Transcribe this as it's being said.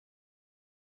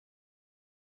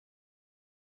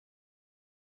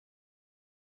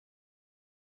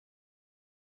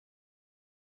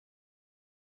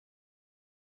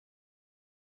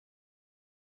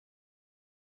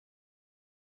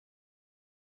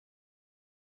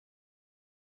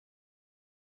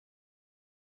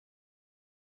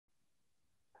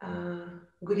Uh,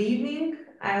 Good evening.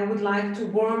 I would like to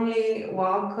warmly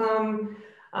welcome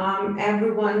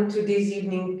everyone to this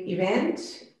evening event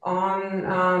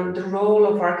on the role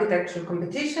of architectural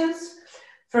competitions.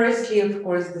 Firstly, of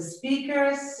course, the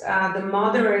speakers, the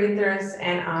moderators,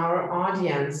 and our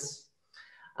audience.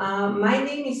 My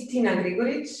name is Tina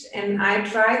Grigoric, and I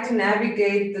try to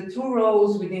navigate the two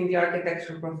roles within the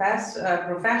architectural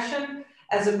profession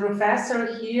as a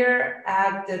professor here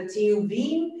at the TU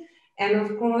Wien, and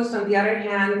of course, on the other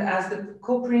hand, as the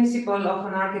co-principal of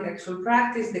an architectural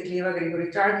practice, the Kliva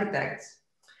Grigoric Architects.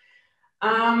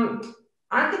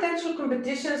 Architectural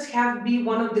competitions have been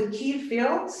one of the key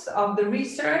fields of the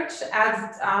research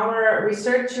at our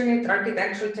research unit,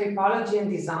 Architectural Typology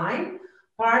and Design,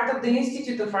 part of the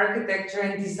Institute of Architecture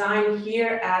and Design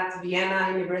here at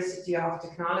Vienna University of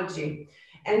Technology.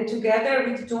 And together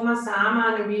with Thomas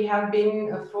Amann, we have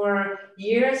been for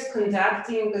years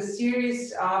conducting a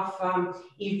series of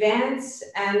events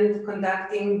and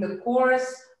conducting the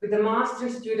course with the master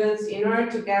students in order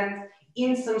to get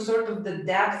in some sort of the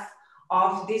depth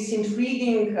of this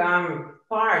intriguing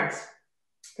part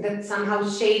that somehow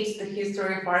shapes the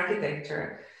history of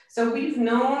architecture. So we've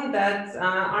known that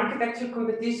architectural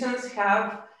competitions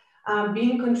have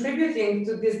been contributing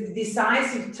to these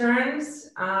decisive turns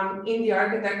in the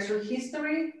architectural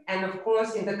history, and of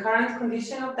course in the current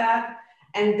condition of that,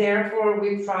 and therefore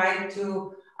we try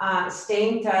to stay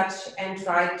in touch and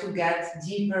try to get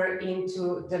deeper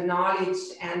into the knowledge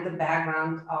and the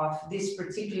background of this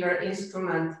particular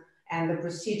instrument and the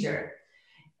procedure.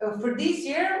 For this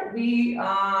year, we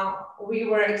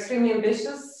were extremely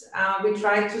ambitious. We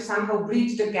tried to somehow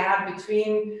bridge the gap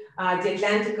between the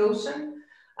Atlantic Ocean.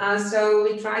 So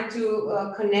we tried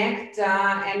to connect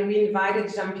and we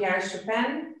invited Jean-Pierre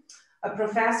Chopin, a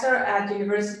professor at the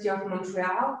University of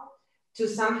Montreal, to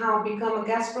somehow become a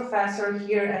guest professor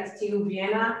here at TU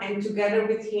Vienna, and together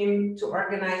with him to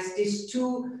organize these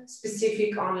two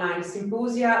specific online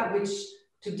symposia, which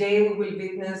today we will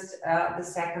witness the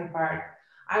second part.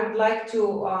 I would like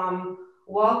to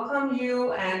welcome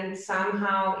you and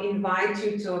somehow invite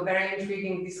you to a very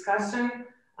intriguing discussion.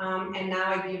 And now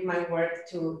I give my word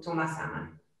to Thomas Amann.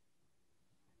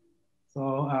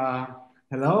 So,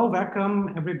 hello,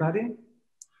 welcome everybody.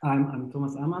 I'm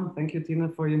Thomas Amann. Thank you, Tina,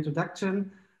 for your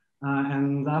introduction.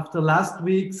 And after last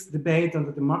week's debate on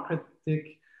the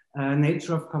democratic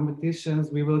nature of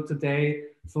competitions, we will today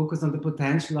focus on the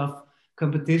potential of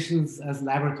competitions as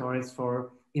laboratories for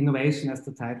innovation, as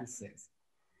the title says.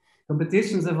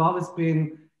 Competitions have always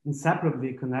been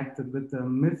inseparably connected with the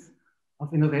myth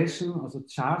of innovation, also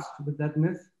charged with that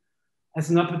myth, as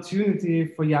an opportunity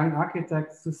for young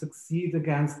architects to succeed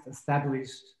against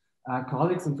established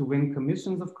colleagues and to win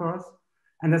commissions, of course,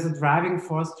 and as a driving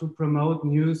force to promote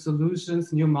new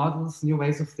solutions, new models, new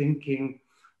ways of thinking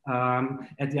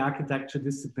at the architecture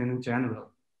discipline in general.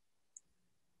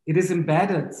 It is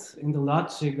embedded in the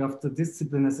logic of the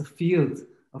discipline as a field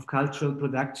of cultural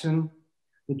production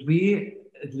that we,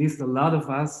 at least a lot of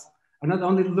us, are not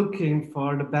only looking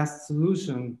for the best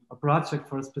solution or project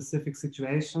for a specific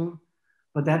situation,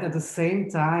 but that at the same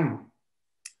time,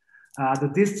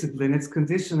 the discipline, its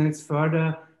condition, and its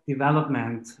further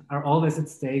development are always at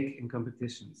stake in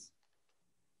competitions.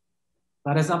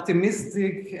 But as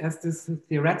optimistic as this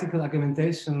theoretical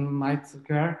argumentation might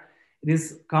occur, it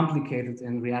is complicated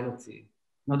in reality.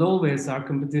 Not always are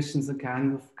competitions a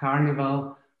kind of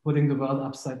carnival putting the world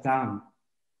upside down.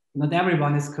 Not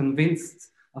everyone is convinced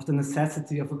of the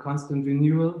necessity of a constant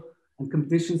renewal, and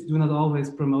competitions do not always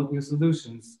promote new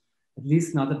solutions, at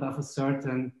least not above a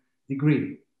certain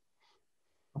degree.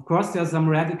 Of course, there's some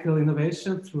radical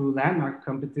innovation through landmark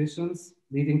competitions,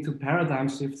 leading to paradigm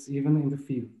shifts even in the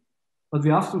field. But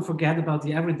we often forget about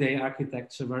the everyday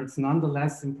architecture, where it's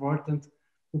nonetheless important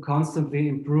to constantly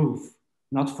improve,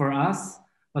 not for us,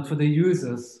 but for the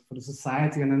users, for the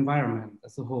society and environment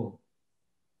as a whole.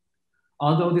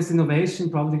 Although this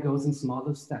innovation probably goes in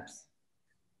smaller steps.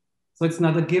 So it's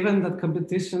not a given that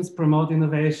competitions promote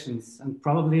innovations, and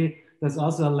probably there's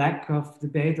also a lack of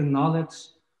debate and knowledge,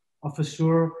 or for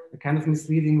sure, a kind of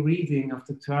misleading reading of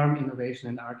the term innovation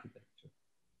in architecture.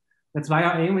 That's why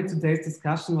our aim with today's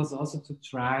discussion was also to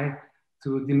try to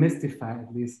demystify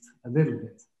at least a little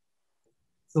bit.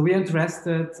 So we are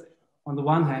interested, on the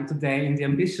one hand today, in the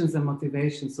ambitions and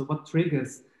motivations. So what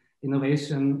triggers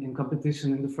innovation in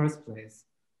competition in the first place?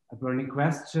 A burning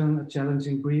question, a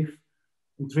challenging brief,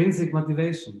 intrinsic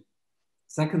motivation.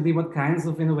 Secondly, what kinds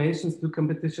of innovations do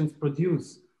competitions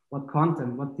produce? What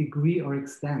content, what degree or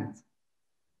extent?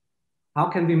 How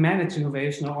can we manage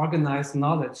innovation or organize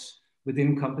knowledge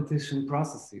within competition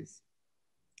processes?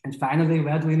 And finally,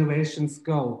 where do innovations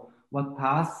go? what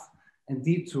paths and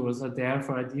detours are there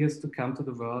for ideas to come to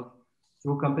the world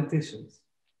through competitions.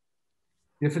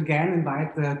 We've again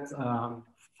invited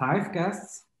 5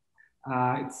 guests.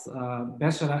 It's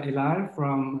Beshara Elal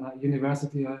from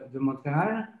University de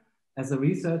Montreal as a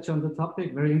researcher on the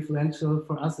topic, very influential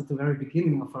for us at the very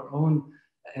beginning of our own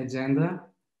agenda.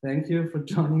 Thank you for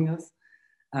joining us.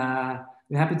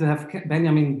 We're happy to have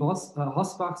Benjamin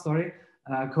Hosbach,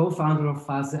 co-founder of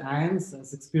Phase 1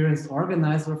 as experienced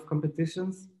organizer of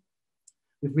competitions.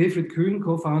 With Wilfried Kühn,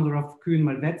 co-founder of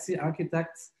Kühn-Malvezzi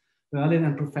Architects, Berlin,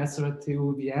 and professor at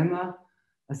TU Vienna,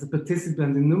 as a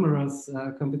participant in numerous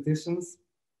competitions.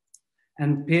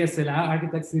 And PSLR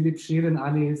architects Dilip Shil and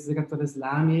Ali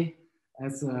Segatol-Islami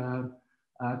as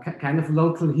kind of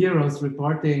local heroes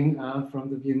reporting from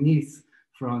the Viennese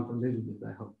front a little bit,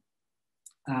 I hope.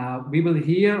 We will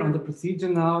hear on the procedure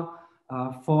now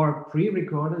 4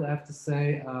 pre-recorded, I have to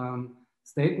say,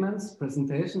 statements,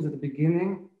 presentations at the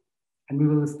beginning, and we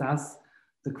will discuss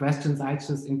the questions I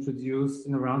just introduced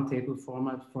in a roundtable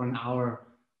format for an hour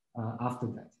after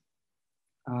that.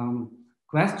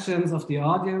 Questions of the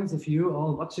audience, if you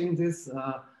all watching this,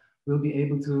 will be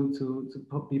able to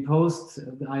be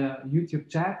posted via YouTube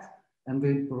chat and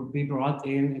will be brought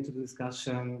into the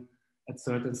discussion at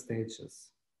certain stages.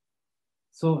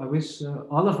 So I wish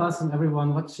all of us and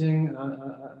everyone watching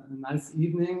a nice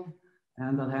evening,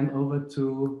 and I'll hand over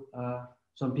to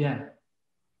Jean-Pierre.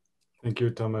 Thank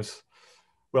you, Thomas.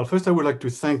 Well, first I would like to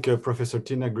thank Professor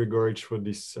Tina Gregorich for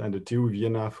this and the TU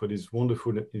Vienna for this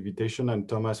wonderful invitation, and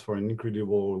Thomas for an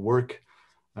incredible work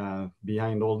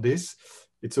behind all this.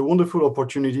 It's a wonderful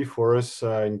opportunity for us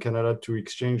in Canada to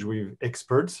exchange with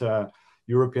experts,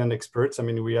 European experts. I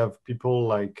mean, we have people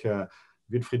like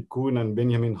Wilfried Kühn and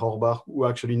Benjamin Horbach who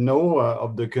actually know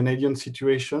of the Canadian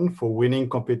situation for winning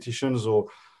competitions or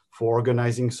for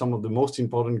organizing some of the most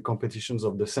important competitions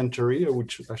of the century,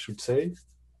 which I should say.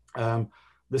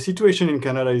 The situation in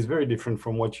Canada is very different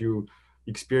from what you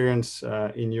experience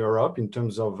in Europe in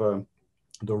terms of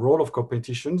the role of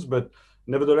competitions, but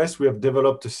nevertheless, we have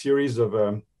developed a series of,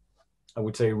 I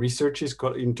would say, researches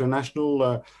called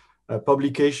international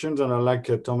publications, and I'd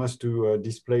like Thomas to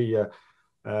display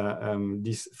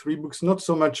these 3 books, not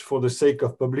so much for the sake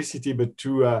of publicity, but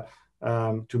to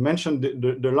mention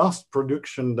the last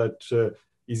production that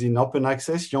is in open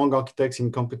access, Young Architects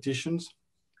in Competitions,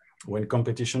 when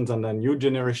competitions and a new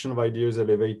generation of ideas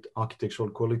elevate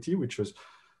architectural quality, which was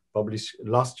published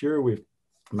last year with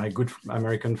my good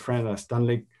American friend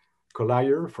Stanley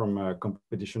Collier from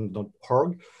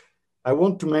competition.org. I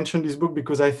want to mention this book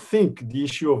because I think the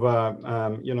issue of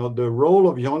the role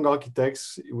of young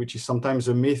architects, which is sometimes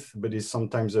a myth but is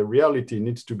sometimes a reality,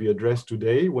 needs to be addressed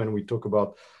today when we talk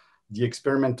about the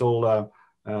experimental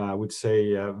I would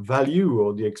say value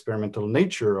or the experimental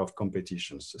nature of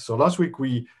competitions. So last week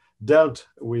we dealt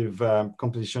with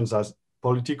competitions as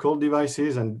political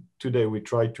devices, and today we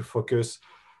try to focus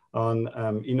on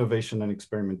innovation and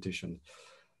experimentation.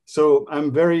 So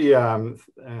I'm very,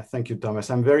 thank you,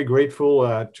 Thomas. I'm very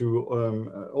grateful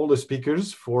to all the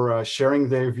speakers for sharing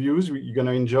their views. You're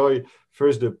gonna enjoy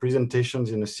first the presentations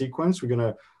in a sequence. We're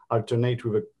gonna alternate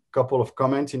with a couple of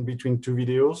comments in between 2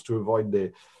 videos to avoid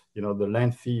the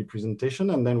lengthy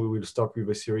presentation, and then we will start with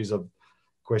a series of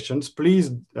questions. Please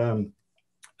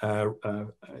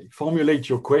formulate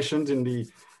your questions in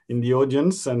the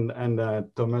audience, and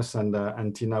Thomas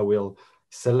and Tina will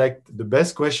select the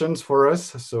best questions for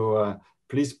us. So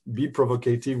please be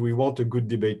provocative. We want a good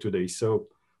debate today. So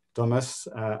Thomas,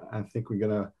 I think we're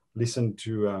gonna listen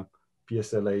to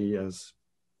PSLA's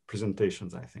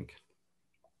presentations, I think.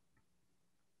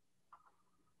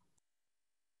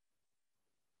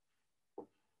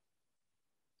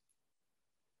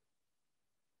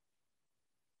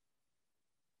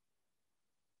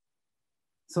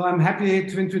 So I'm happy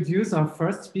to introduce our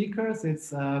first speakers.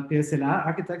 It's PSLR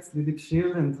architects Dilip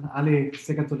Shil and Ali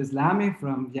Segatol-Islami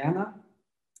from Vienna,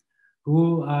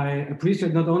 who I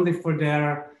appreciate not only for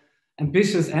their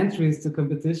ambitious entries to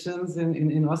competitions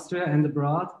in Austria and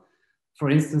abroad, for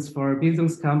instance, for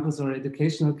Bildungscampus or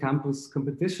Educational Campus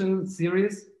competition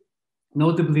series,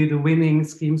 notably the winning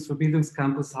schemes for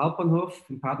Bildungscampus Hauptbahnhof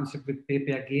in partnership with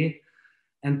BPAG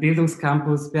and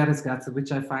Bildungscampus Beresgasse,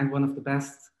 which I find one of the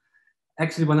best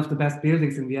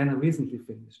buildings in Vienna recently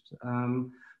finished.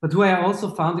 But who I also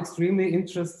found extremely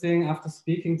interesting after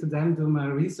speaking to them, doing my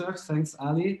research, thanks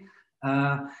Ali,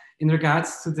 in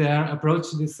regards to their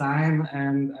approach to design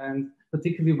and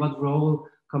particularly what role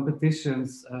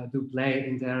competitions do play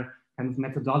in their kind of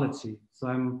methodology. So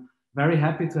I'm very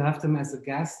happy to have them as a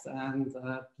guest, and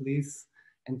please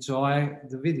enjoy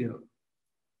the video.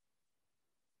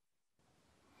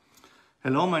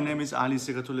 Hello, my name is Ali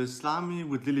Segatul Islami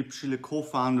with Lili Pschile,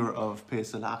 co-founder of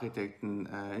PSL Architekten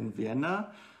in Vienna.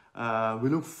 We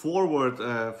look forward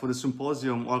for the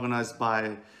symposium organized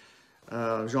by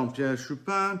Jean-Pierre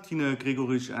Chupin, Tina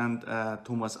Gregorich, and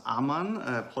Thomas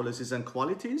Amann, Policies and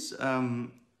Qualities.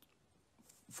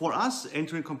 For us,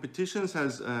 entering competitions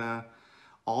has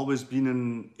always been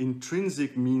an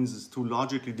intrinsic means to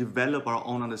logically develop our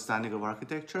own understanding of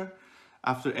architecture.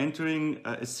 After entering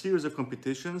a series of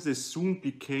competitions, this soon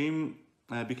became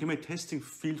a testing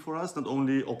field for us, not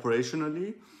only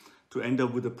operationally, to end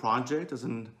up with a project as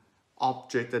an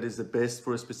object that is the best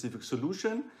for a specific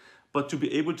solution, but to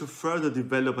be able to further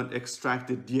develop and extract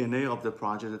the DNA of the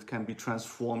project that can be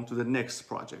transformed to the next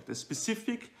project. A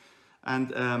specific and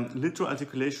literal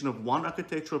articulation of one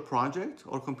architectural project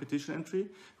or competition entry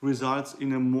results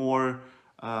in a more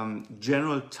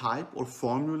general type or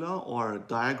formula or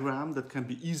diagram that can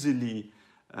be easily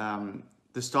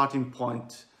the starting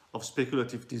point of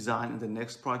speculative design in the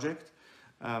next project.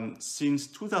 Since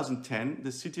 2010,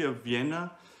 the city of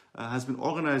Vienna has been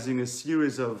organizing a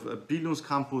series of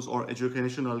Bildungscampus or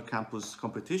educational campus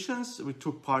competitions. We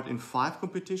took part in 5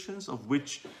 competitions, of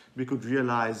which we could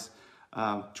realize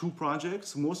 2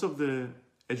 projects. Most of the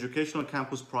educational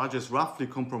campus projects roughly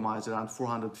comprise around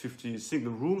 450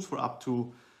 single rooms for up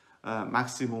to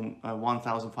maximum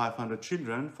 1,500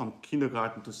 children from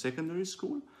kindergarten to secondary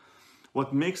school.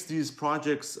 What makes these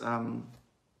projects and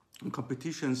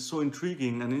competitions so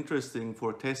intriguing and interesting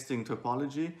for testing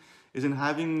topology is in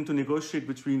having to negotiate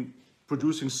between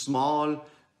producing small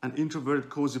and introverted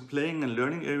cozy playing and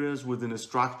learning areas within a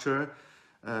structure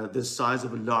the size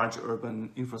of a large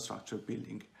urban infrastructure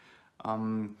building.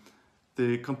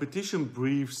 The competition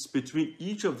briefs between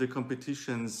each of the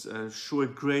competitions show a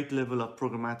great level of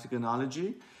programmatic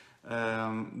analogy,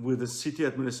 with the city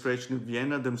administration in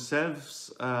Vienna themselves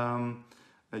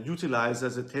utilized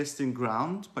as a testing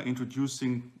ground by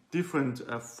introducing different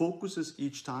focuses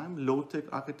each time: low-tech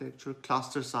architecture,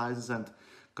 cluster sizes and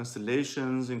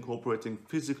constellations, incorporating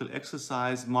physical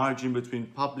exercise, margin between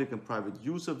public and private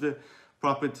use of the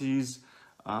properties,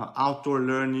 outdoor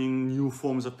learning, new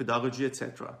forms of pedagogy,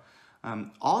 etc.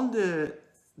 All the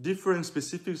different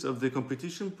specifics of the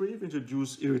competition brief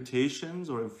introduce irritations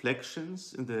or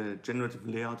inflections in the generative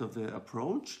layout of the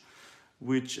approach,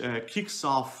 which kicks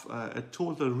off a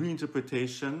total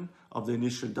reinterpretation of the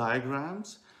initial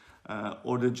diagrams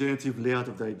or the generative layout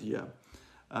of the idea.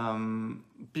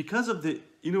 Because of the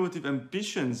innovative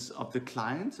ambitions of the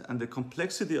client and the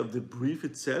complexity of the brief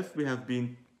itself, we have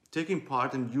been taking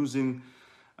part in using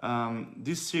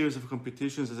this series of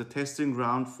competitions as a testing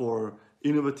ground for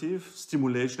innovative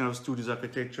stimulation of students'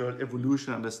 architectural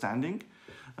evolution understanding.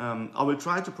 I will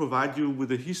try to provide you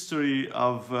with a history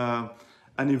of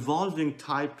an evolving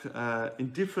type in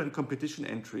different competition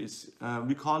entries.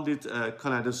 We called it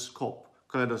kaleidoscope,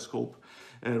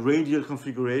 radial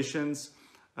configurations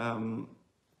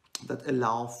that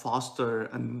allow, foster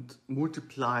and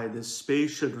multiply the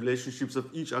spatial relationships of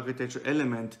each architecture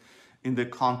element in the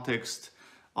context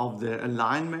of the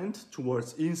alignment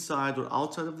towards inside or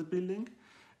outside of the building.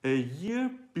 A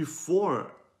year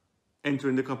before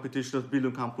entering the competition of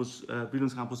Bildungscampus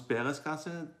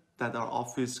Beresgasse that our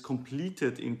office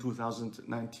completed in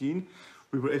 2019,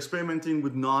 we were experimenting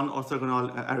with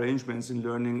non-orthogonal arrangements in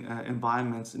learning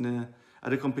environments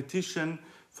at a competition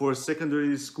for a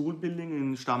secondary school building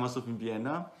in Stammersdorf in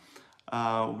Vienna.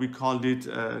 We called it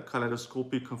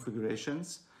kaleidoscopic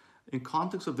configurations. In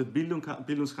context of the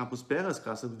Bildungscampus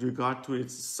Beresgasse, with regard to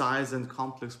its size and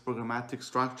complex programmatic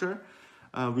structure,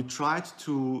 we tried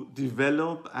to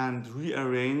develop and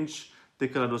rearrange the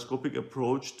kaleidoscopic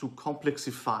approach to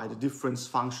complexify the different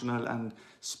functional and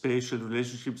spatial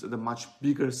relationships at a much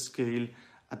bigger scale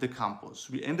at the campus.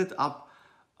 We ended up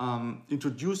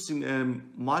introducing a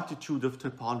multitude of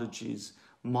topologies,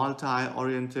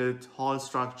 multi-oriented hall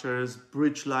structures,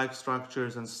 bridge-like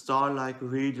structures, and star-like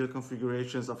radial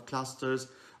configurations of clusters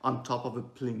on top of a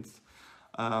plinth.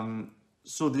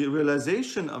 So the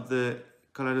realization of the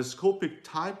kaleidoscopic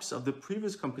types of the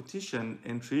previous competition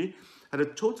entry had a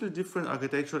totally different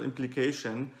architectural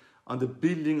implication on the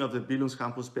building of the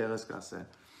Bildungscampus Beresgasse.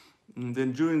 And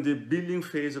then during the building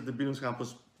phase of the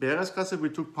Bildungscampus Beresgasse, we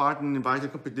took part in an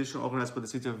invited competition organized by the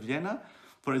city of Vienna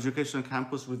for educational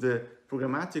campus with a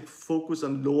programmatic focus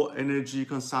on low energy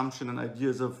consumption and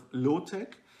ideas of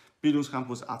low-tech,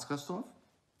 Bildungscampus Atzgersdorf.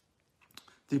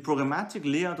 The programmatic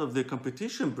layout of the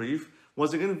competition brief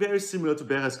was again very similar to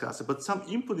Beresgasse, but some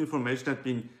input information had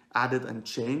been added and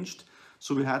changed.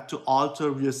 So we had to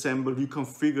alter, reassemble,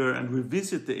 reconfigure, and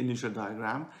revisit the initial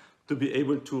diagram to be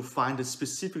able to find a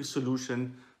specific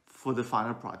solution for the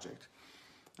final project.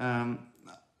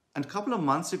 And a couple of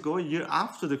months ago, a year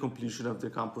after the completion of the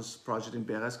campus project in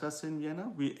Beresgasse in Vienna,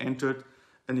 we entered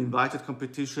an invited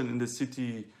competition in the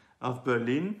city of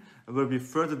Berlin, where we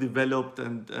further developed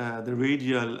the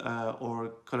radial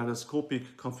or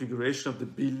kaleidoscopic configuration of the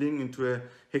building into a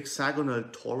hexagonal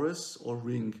torus or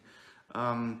ring.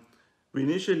 We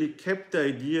initially kept the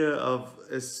idea of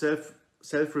a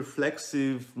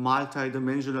self-reflexive,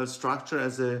 multi-dimensional structure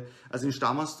as in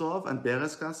Stammersdorf and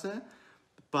Beresgasse,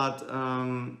 but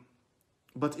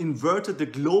inverted the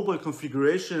global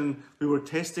configuration we were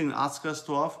testing in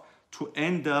Askersdorf to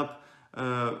end up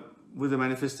with a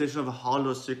manifestation of a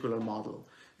hollow circular model.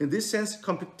 In this sense,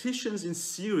 competitions in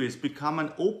series become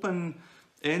an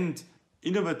open-end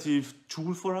innovative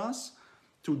tool for us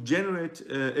to generate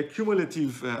a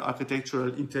cumulative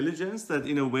architectural intelligence that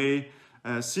in a way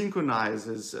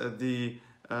synchronizes the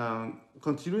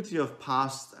continuity of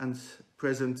past and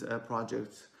present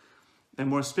projects. A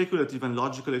more speculative and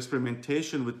logical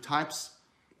experimentation with types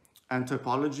and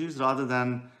typologies rather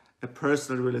than a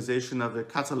personal realization of a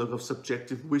catalog of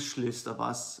subjective wish list of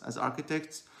us as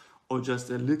architects, or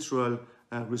just a literal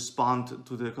response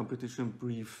to the competition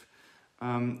brief.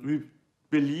 We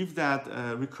believe that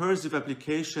recursive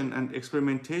application and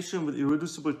experimentation with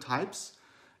irreducible types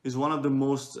is one of the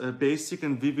most basic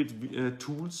and vivid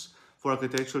tools for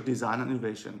architectural design and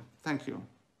innovation. Thank you.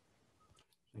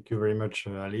 Thank you very much,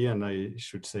 Ali, and I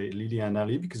should say Lily and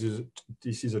Ali, because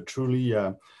this is a truly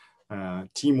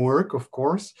teamwork, of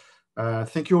course.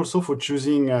 Thank you also for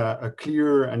choosing a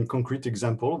clear and concrete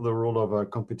example of the role of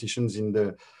competitions in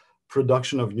the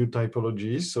production of new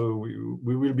typologies. So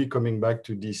we will be coming back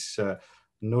to this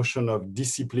notion of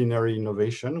disciplinary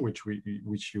innovation, which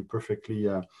you perfectly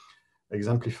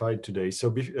exemplified today.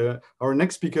 So our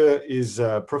next speaker is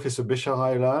Professor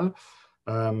Beshara Elal,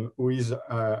 who is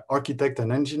architect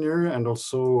and engineer, and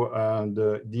also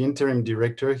the interim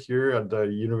director here at the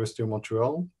University of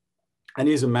Montreal. And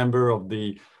he's a member of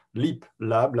the LEAP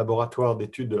lab, Laboratoire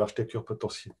d'études de l'architecture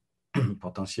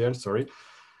potentielle, sorry.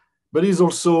 But he's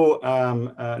also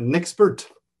an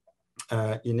expert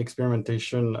in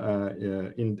experimentation,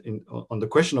 on the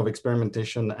question of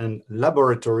experimentation and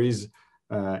laboratories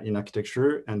in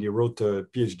architecture. And he wrote a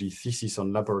PhD thesis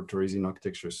on laboratories in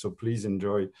architecture. So please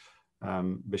enjoy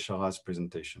Beshara's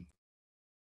presentation.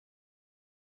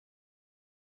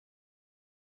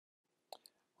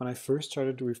 When I first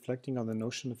started reflecting on the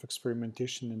notion of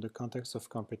experimentation in the context of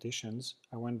competitions,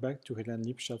 I went back to Hélène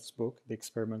Lipstadt's book, The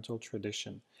Experimental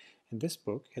Tradition. In this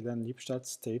book, Hélène Lipstadt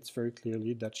states very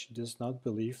clearly that she does not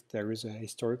believe there is a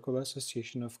historical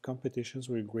association of competitions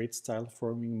with great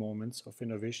style-forming moments of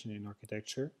innovation in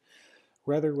architecture.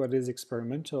 Rather, what is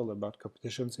experimental about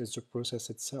competitions is the process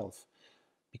itself,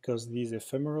 because these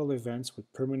ephemeral events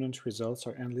with permanent results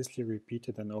are endlessly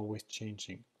repeated and always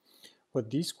changing.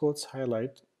 What these quotes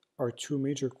highlight are two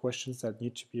major questions that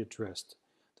need to be addressed.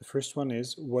 The first one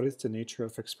is, what is the nature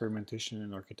of experimentation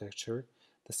in architecture?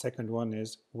 The second one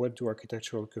is, what do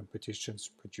architectural competitions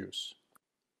produce?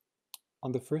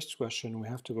 On the first question, we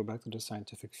have to go back to the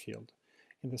scientific field.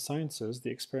 In the sciences,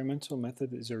 the experimental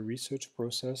method is a research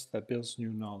process that builds new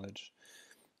knowledge.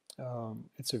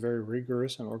 It's a very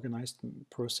rigorous and organized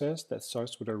process that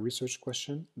starts with a research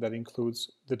question that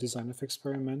includes the design of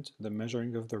experiment, the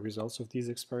measuring of the results of these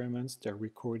experiments, their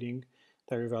recording,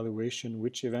 their evaluation,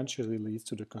 which eventually leads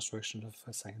to the construction of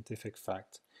a scientific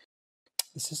fact.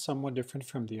 This is somewhat different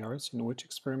from the arts, in which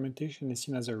experimentation is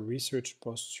seen as a research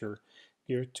posture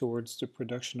geared towards the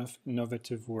production of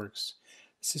innovative works.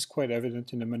 This is quite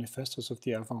evident in the manifestos of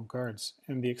the avant-gardes,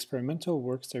 and the experimental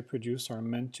works they produce are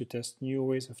meant to test new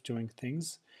ways of doing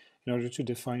things in order to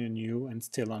define a new and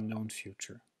still unknown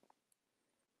future.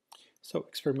 So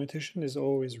experimentation is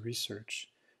always research,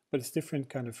 but it's a different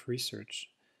kind of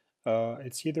research.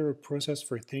 It's either a process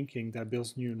for thinking that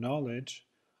builds new knowledge,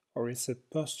 or it's a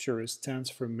posture, a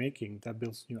stance for making that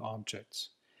builds new objects.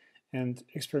 And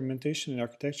experimentation in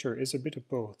architecture is a bit of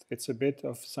both. It's a bit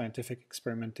of scientific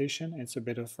experimentation, and it's a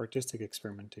bit of artistic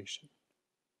experimentation.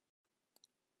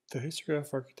 The history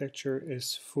of architecture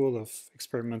is full of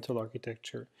experimental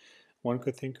architecture. One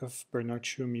could think of Bernard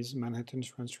Tschumi's Manhattan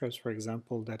transcripts, for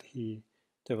example, that he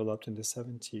developed in the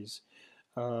 70s,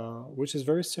 which is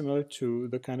very similar to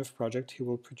the kind of project he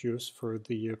will produce for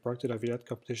the Parc de la Villette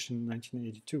competition in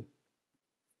 1982.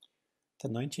 The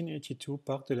 1982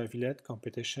 Parc de la Villette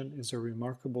competition is a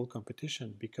remarkable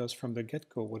competition because from the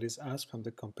get-go what is asked from the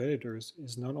competitors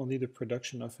is not only the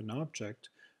production of an object,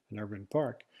 an urban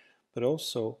park, but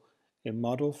also a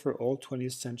model for all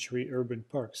 20th century urban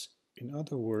parks. In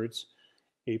other words,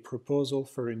 a proposal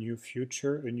for a new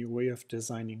future, a new way of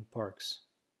designing parks,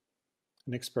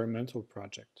 an experimental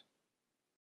project.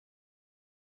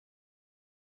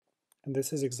 And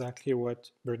this is exactly what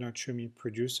Bernard Tschumi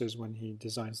produces when he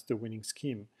designs the winning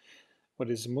scheme. What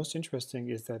is most interesting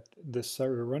is that the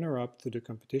runner-up to the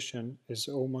competition is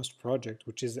Almost Project,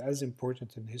 which is as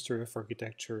important in the history of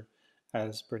architecture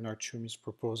as Bernard Tschumi's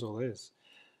proposal is.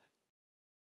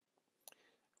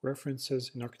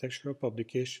 References in architectural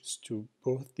publications to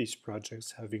both these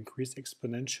projects have increased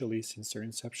exponentially since their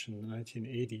inception in the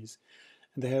 1980s,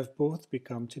 and they have both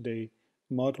become today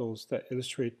models that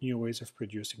illustrate new ways of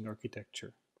producing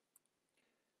architecture.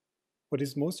 What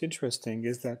is most interesting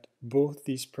is that both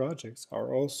these projects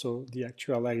are also the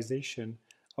actualization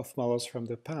of models from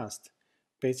the past,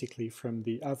 basically from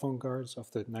the avant-gardes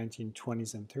of the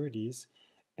 1920s and 30s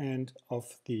and of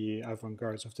the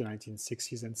avant-gardes of the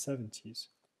 1960s and 70s.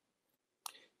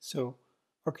 So,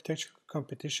 architectural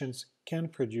competitions can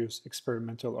produce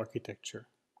experimental architecture.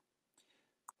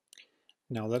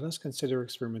 Now let us consider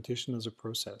experimentation as a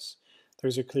process. There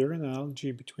is a clear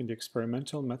analogy between the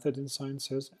experimental method in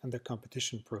sciences and the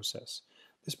competition process.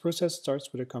 This process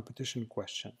starts with a competition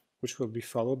question, which will be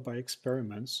followed by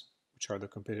experiments, which are the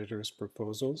competitors'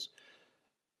 proposals,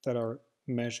 that are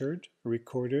measured,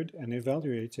 recorded, and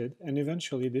evaluated, and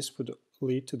eventually this would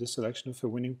lead to the selection of a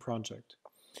winning project.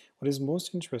 What is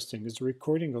most interesting is the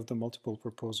recording of the multiple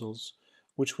proposals,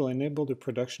 which will enable the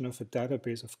production of a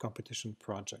database of competition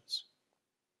projects.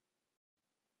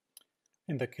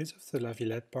 In the case of the La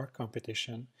Villette Park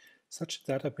competition, such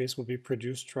a database will be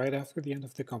produced right after the end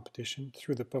of the competition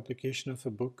through the publication of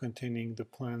a book containing the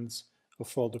plans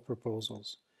of all the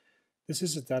proposals. This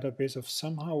is a database of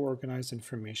somehow organized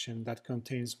information that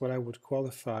contains what I would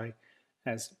qualify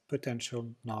as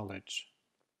potential knowledge.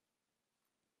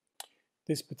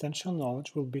 This potential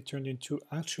knowledge will be turned into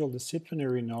actual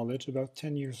disciplinary knowledge about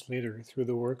 10 years later through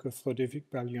the work of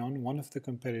Ludovic Ballion, one of the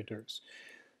competitors.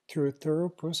 Through a thorough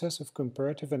process of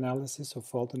comparative analysis of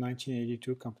all the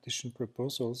 1982 competition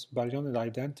proposals, Ballion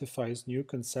identifies new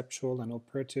conceptual and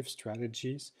operative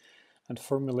strategies and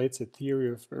formulates a theory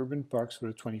of urban parks for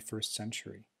the 21st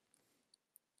century.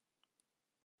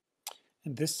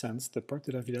 In this sense, the Parc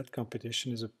de la Villette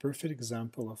competition is a perfect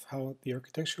example of how the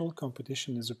architectural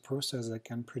competition is a process that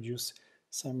can produce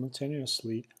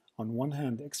simultaneously, on one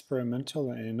hand, experimental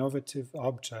and innovative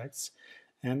objects,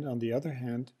 and on the other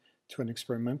hand, to an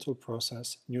experimental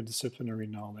process, new disciplinary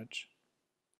knowledge.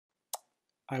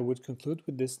 I would conclude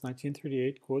with this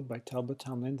 1938 quote by Talbot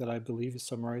Townend that I believe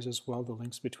summarizes well the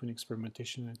links between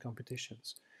experimentation and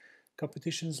competitions.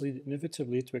 Competitions lead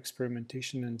inevitably to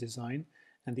experimentation and design,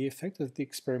 and the effect of the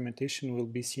experimentation will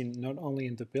be seen not only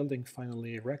in the building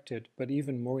finally erected, but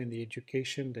even more in the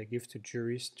education they give to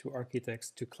juries, to architects,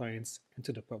 to clients, and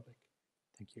to the public.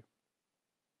 Thank you.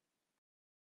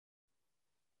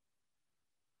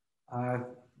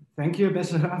 Thank you,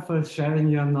 Beshara, for sharing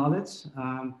your knowledge.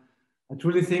 I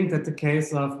truly think that the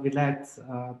case of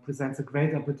Villette presents a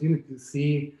great opportunity to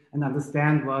see and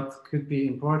understand what could be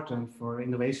important for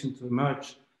innovation to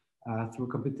emerge through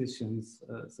competitions.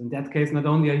 So in that case, not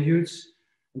only a huge,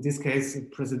 in this case,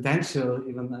 presidential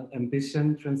even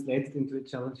ambition translated into a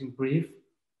challenging brief,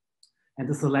 and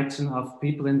the selection of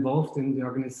people involved in the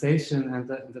organization and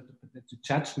the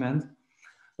judgment,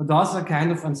 but also a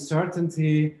kind of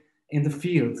uncertainty in the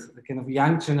field, a kind of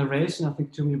young generation. I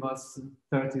think Tschumi was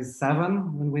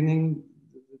 37 when winning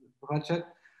the project.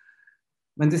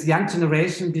 When this young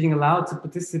generation being allowed to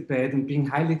participate and being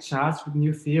highly charged with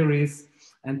new theories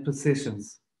and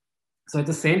positions. So at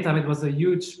the same time, it was a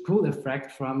huge pull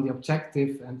effect from the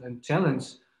objective and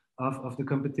challenge of the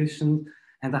competition,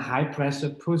 and a high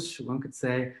pressure push, one could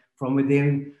say, from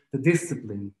within the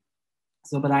discipline.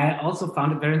 So, but I also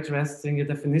found it very interesting, the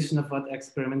definition of what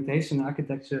experimentation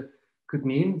architecture could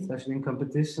mean, especially in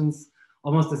competitions,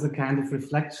 almost as a kind of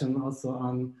reflection also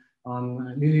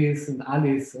on Lily's and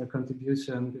Ali's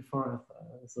contribution before.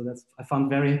 So that's, I found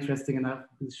very interesting, and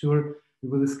I'm sure we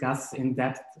will discuss in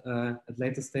depth at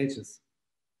later stages.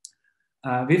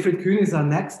 Wilfried Kühn is our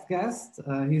next guest.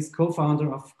 He's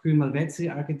co-founder of Kühn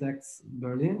Malvezzi Architects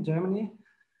Berlin, Germany,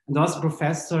 and also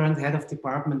professor and head of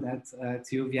department at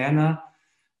TU Vienna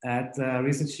at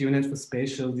Research Unit for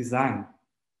Spatial Design.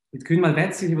 With Kühn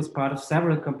Malvezzi, he was part of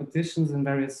several competitions in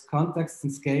various contexts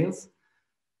and scales.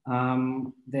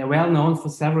 They are well known for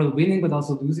several winning but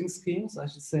also losing schemes, I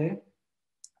should say,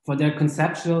 for their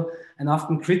conceptual and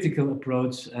often critical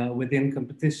approach within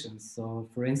competitions. So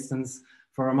for instance,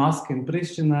 for a mosque in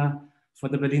Pristina, for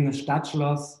the Berliner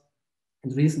Stadtschloss,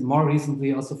 and more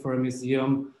recently also for a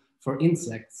museum for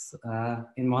insects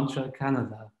in Montreal,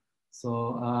 Canada.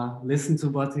 So listen to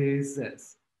what he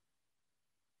says.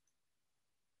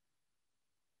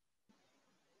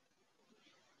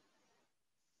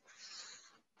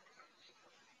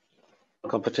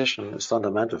 competition is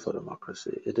fundamental for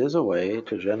democracy. It is a way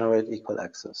to generate equal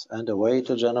access and a way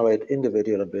to generate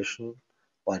individual ambition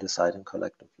while deciding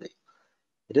collectively.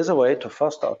 It is a way to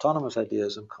foster autonomous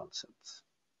ideas and concepts.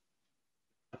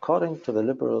 According to the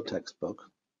liberal textbook,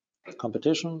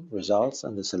 competition results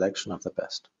in the selection of the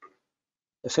best.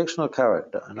 A fictional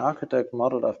character, an architect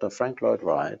modeled after Frank Lloyd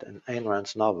Wright in Ayn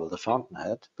Rand's novel The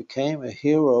Fountainhead, became a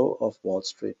hero of Wall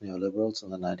Street neoliberals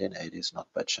in the 1980s, not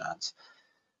by chance.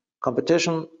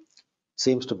 Competition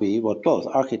seems to be what both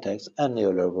architects and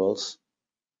neoliberals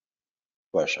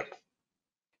worship.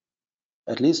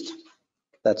 At least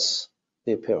that's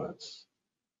the appearance.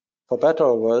 For better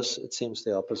or worse, it seems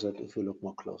the opposite if you look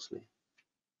more closely.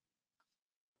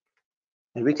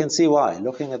 And we can see why,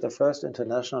 looking at the first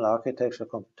international architecture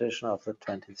competition of the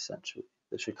 20th century,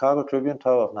 the Chicago Tribune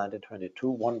Tower of 1922,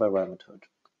 won by Raymond Hood.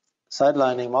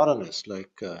 Sidelining modernists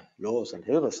like Lohs and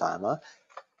Hilbersheimer,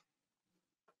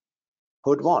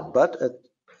 Hood won. But at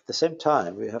the same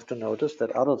time, we have to notice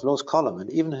that out of Loh's column and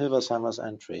even Hilbersheimer's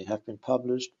entry have been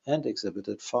published and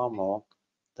exhibited far more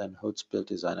than Hood's built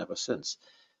design ever since.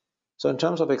 So in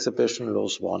terms of exhibition,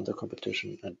 Lohs won the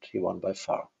competition and he won by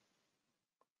far.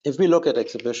 If we look at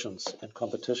exhibitions and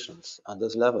competitions on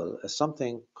this level as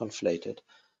something conflated,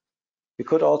 we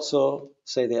could also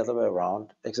say the other way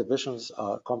around, exhibitions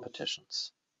are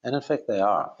competitions. And in fact, they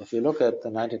are. If you look at the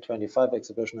 1925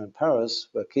 exhibition in Paris,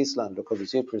 where Kiesler and Le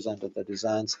Corbusier presented their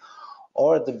designs,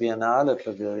 or at the Biennale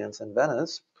pavilions in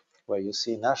Venice, where you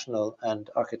see national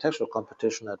and architectural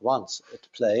competition at once at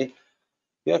play,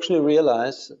 you actually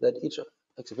realize that each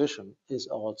exhibition is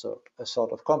also a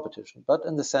sort of competition, but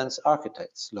in the sense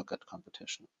architects look at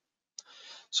competition.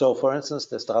 So, for instance,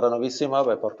 the Strada Novissima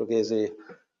by Borghese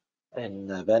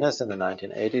in Venice in the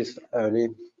 1980s, early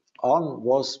on,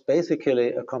 was basically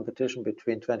a competition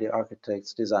between 20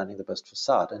 architects designing the best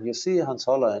facade. And you see Hans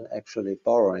Hollein actually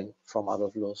borrowing from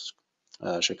Adolf Loh's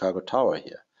Chicago Tower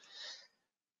here.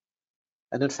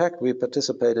 And in fact, we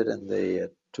participated in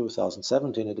the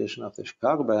 2017 edition of the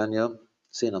Chicago Biennial,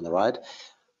 seen on the right,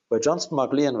 where Johnston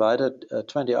Mark-Lee invited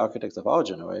 20 architects of our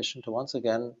generation to once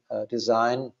again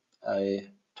design a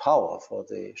tower for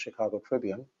the Chicago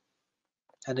Tribune.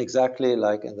 And exactly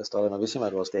like in the Strada Novissima,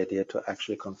 it was the idea to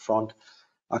actually confront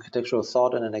architectural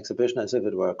thought in an exhibition as if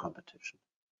it were a competition.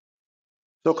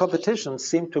 So competitions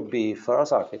seem to be, for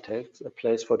us architects, a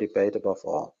place for debate above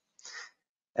all.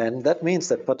 And that means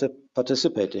that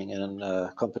participating in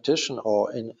a competition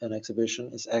or in an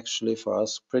exhibition is actually for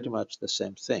us pretty much the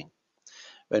same thing.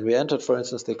 When we entered, for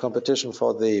instance, the competition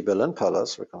for the Berlin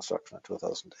Palace reconstruction in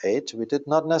 2008, we did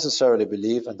not necessarily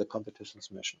believe in the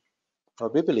competition's mission.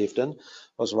 What we believed in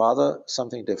was rather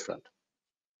something different.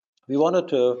 We wanted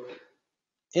to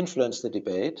influence the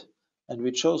debate, and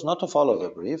we chose not to follow the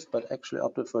brief, but actually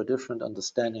opted for a different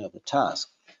understanding of the task,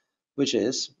 which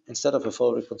is, instead of a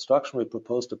full reconstruction, we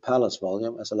proposed a palace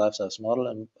volume as a life-size model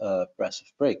in brass of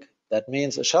brick. That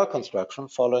means a shell construction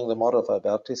following the model of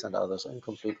Alberti's and others'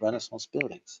 incomplete Renaissance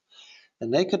buildings. The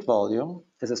naked volume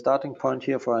is a starting point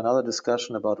here for another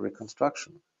discussion about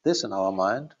reconstruction. This, in our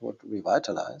mind, would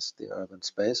revitalize the urban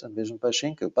space envisioned by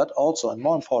Schinkel, but also, and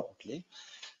more importantly,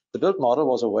 the built model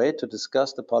was a way to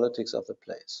discuss the politics of the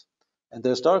place and the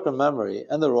historical memory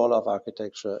and the role of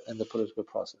architecture in the political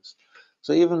process.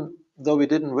 So even though we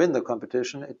didn't win the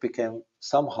competition, it became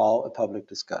somehow a public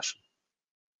discussion.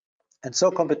 And so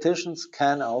competitions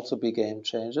can also be game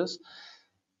changers,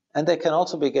 and they can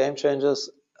also be game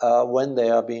changers when they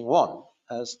are being won,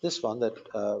 as this one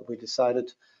that we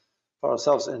decided for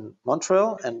ourselves in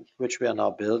Montreal, and which we are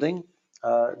now building,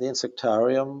 the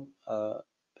insectarium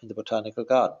in the Botanical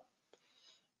Garden.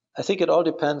 I think it all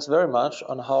depends very much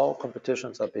on how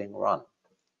competitions are being run.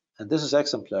 And this is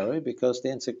exemplary because the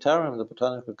insectarium in the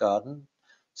Botanical Garden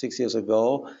 6 years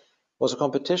ago was a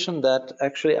competition that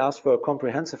actually asked for a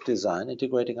comprehensive design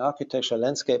integrating architecture,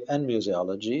 landscape, and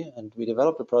museology. And we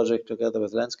developed a project together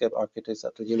with landscape architects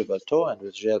Atelier Le Balteau and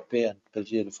with GLP and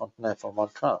Peltier de Fontenay from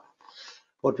Montreal.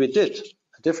 What we did,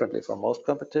 differently from most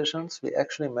competitions, we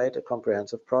actually made a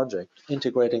comprehensive project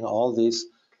integrating all these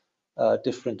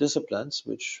different disciplines,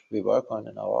 which we work on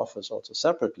in our office also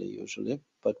separately usually,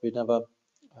 but we never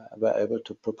were able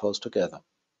to propose together.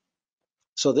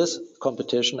 So this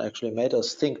competition actually made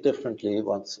us think differently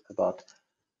once about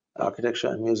architecture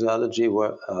and museology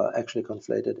were actually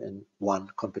conflated in one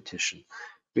competition.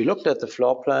 We looked at the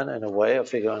floor plan in a way, a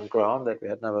figure on ground, that we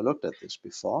had never looked at this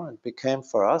before, and became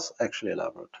for us actually a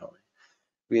laboratory.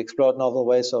 We explored novel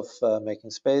ways of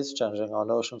making space, challenging our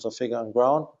notions of figure on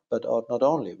ground, but not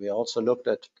only. We also looked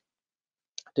at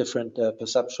different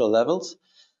perceptual levels,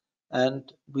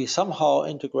 and we somehow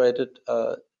integrated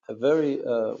a a very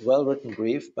well-written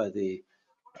brief by the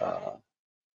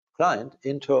client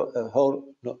into a whole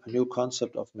new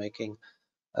concept of making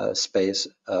space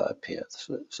appear.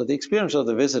 So the experience of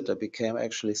the visitor became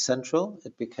actually central.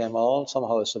 It became all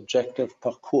somehow a subjective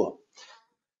parcours.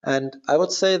 And I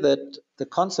would say that the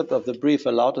concept of the brief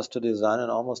allowed us to design an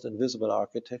almost invisible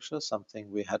architecture, something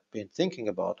we had been thinking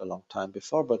about a long time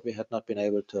before, but we had not been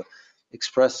able to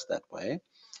express that way.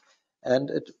 And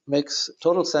it makes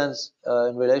total sense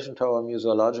in relation to our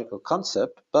museological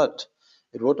concept, but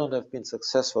it would not have been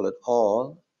successful at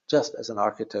all just as an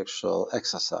architectural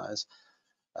exercise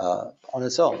on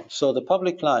its own. So the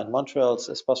public client, Montreal's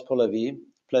Espace pour la Vie,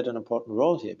 played an important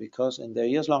role here because in their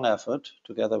years-long effort,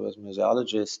 together with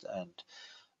museologists and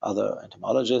other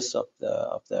entomologists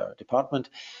of their department,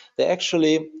 they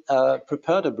actually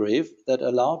prepared a brief that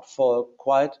allowed for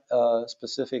quite a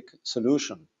specific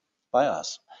solution by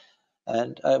us.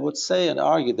 And I would say and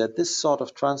argue that this sort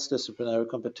of transdisciplinary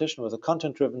competition with a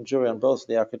content-driven jury on both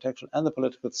the architectural and the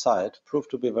political side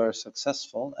proved to be very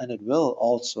successful, and it will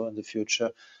also in the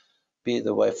future be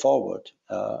the way forward.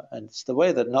 And it's the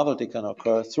way that novelty can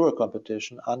occur through a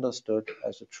competition understood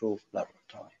as a true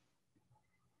laboratory.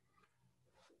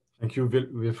 Thank you,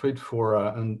 Wilfried, for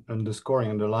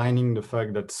underlining the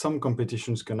fact that some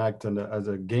competitions can act as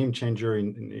a game changer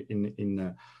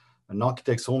in an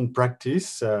architect's own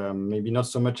practice, maybe not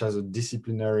so much as a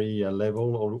disciplinary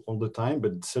level all the time,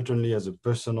 but certainly as a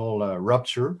personal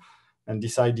rupture. And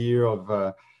this idea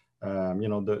of you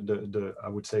know, I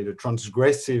would say the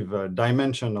transgressive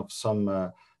dimension of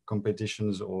some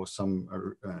competitions or some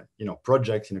you know,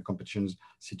 projects in a competition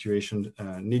situation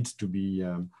needs to be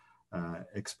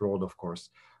explored, of course.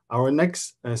 Our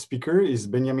next speaker is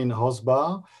Benjamin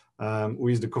Hosbach, who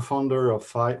is the co-founder of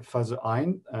Phase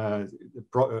Ein,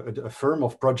 a firm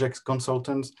of project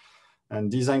consultants and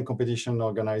design competition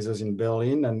organizers in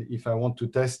Berlin. And if I want to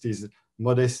test his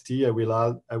modesty, I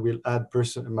will add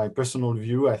my personal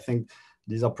view. I think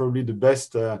these are probably the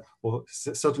best, or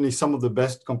certainly some of the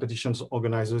best competitions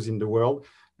organizers in the world.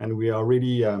 And we are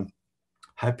really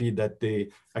happy that they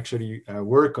actually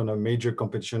work on a major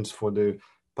competitions for the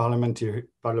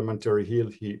parliamentary hill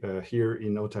here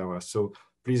in Ottawa. So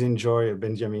please enjoy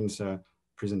Benjamin's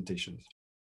presentations.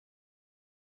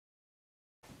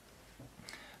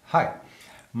 Hi,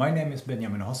 my name is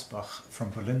Benjamin Hosbach from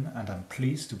Berlin, and I'm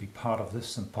pleased to be part of this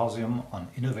symposium on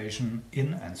innovation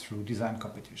in and through design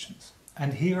competitions.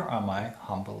 And here are my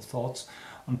humble thoughts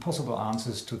on possible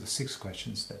answers to the 6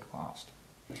 questions that were asked.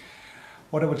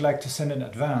 What I would like to send in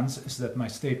advance is that my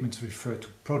statements refer to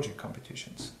project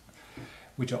competitions,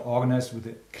 which are organized with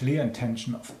a clear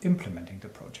intention of implementing the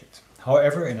project.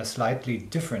 However, in a slightly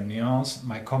different nuance,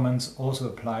 my comments also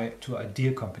apply to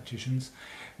idea competitions,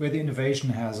 where the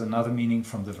innovation has another meaning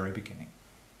from the very beginning.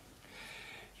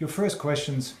 Your first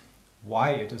questions,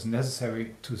 why it is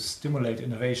necessary to stimulate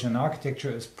innovation in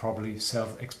architecture, is probably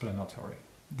self-explanatory.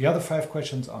 The other 5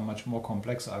 questions are much more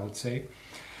complex, I would say.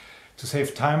 To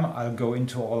save time, I'll go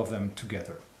into all of them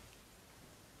together.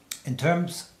 In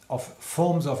terms of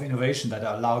forms of innovation that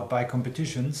are allowed by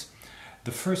competitions,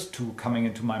 the first 2 coming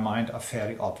into my mind are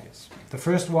fairly obvious. The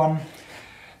first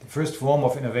form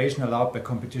of innovation allowed by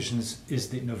competitions is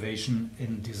the innovation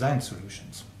in design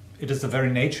solutions. It is the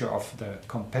very nature of the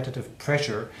competitive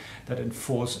pressure that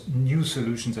enforce new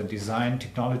solutions in design,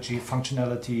 technology,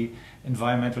 functionality,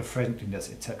 environmental friendliness,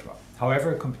 etc.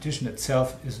 However, competition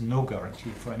itself is no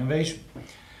guarantee for innovation.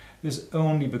 This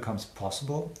only becomes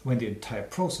possible when the entire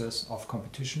process of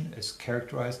competition is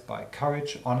characterized by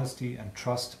courage, honesty, and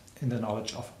trust in the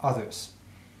knowledge of others.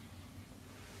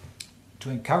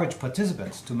 To encourage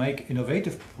participants to make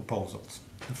innovative proposals,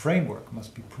 the framework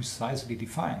must be precisely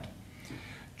defined.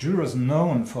 Jurors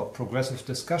known for progressive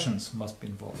discussions must be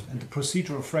involved, and the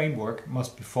procedural framework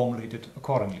must be formulated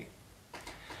accordingly.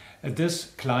 At this,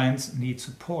 clients need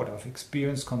support of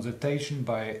experienced consultation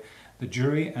by the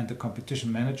jury and the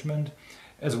competition management,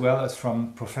 as well as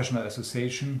from professional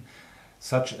associations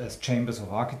such as chambers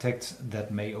of architects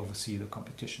that may oversee the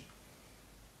competition.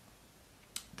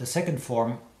 The second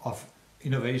form of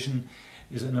innovation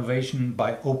is innovation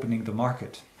by opening the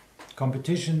market.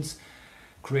 Competitions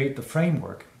create the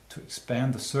framework to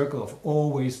expand the circle of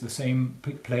always the same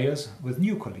players with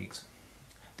new colleagues.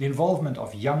 The involvement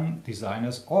of young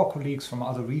designers or colleagues from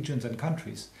other regions and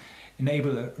countries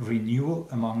enable a renewal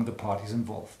among the parties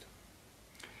involved.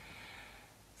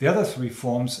 The other 3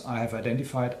 forms I have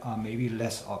identified are maybe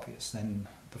less obvious than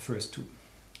the first 2.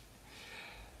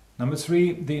 Number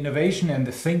 3, the innovation and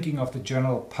the thinking of the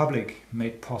general public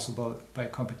made possible by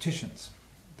competitions.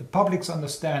 The public's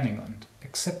understanding and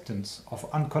acceptance of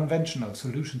unconventional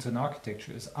solutions in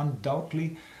architecture is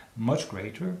undoubtedly much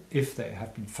greater if they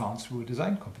have been found through a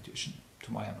design competition,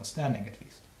 to my understanding at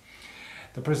least.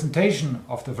 The presentation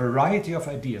of the variety of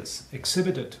ideas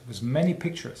exhibited with many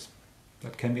pictures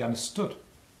that can be understood,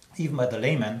 even by the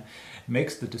layman,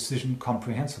 makes the decision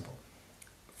comprehensible.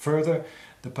 Further,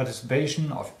 the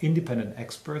participation of independent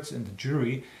experts in the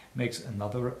jury makes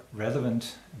another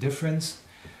relevant difference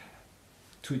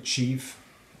to achieve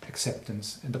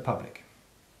acceptance in the public.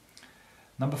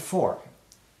 Number 4,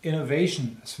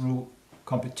 innovation through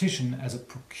competition as a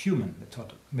procurement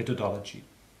methodology.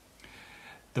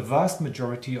 The vast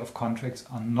majority of contracts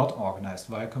are not organized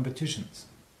via competitions.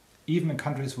 Even in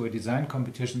countries where design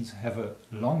competitions have a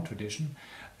long tradition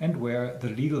and where the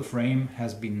legal frame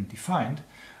has been defined,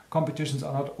 competitions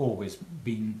are not always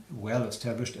being well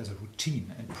established as a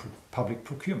routine in public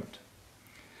procurement.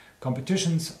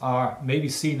 Competitions are maybe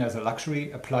seen as a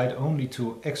luxury applied only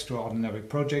to extraordinary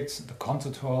projects, the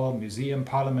concert hall, museum,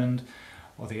 parliament,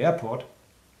 or the airport.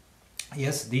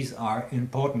 Yes, these are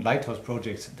important lighthouse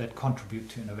projects that contribute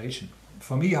to innovation.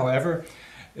 For me, however,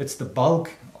 it's the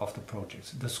bulk of the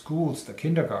projects, the schools, the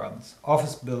kindergartens,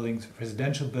 office buildings,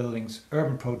 residential buildings,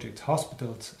 urban projects,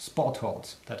 hospitals, sport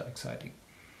halls that are exciting.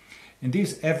 In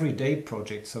these everyday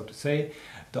projects, so to say,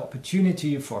 the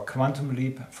opportunity for a quantum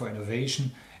leap for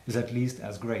innovation is at least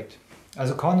as great. As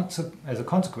a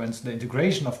consequence, the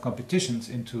integration of competitions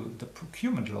into the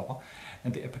procurement law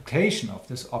and the application of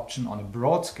this option on a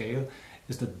broad scale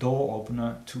is the door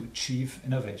opener to achieve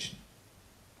innovation.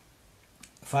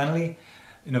 Finally,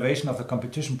 innovation of the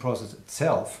competition process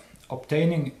itself,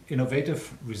 obtaining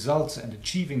innovative results and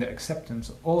achieving their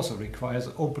acceptance also requires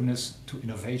openness to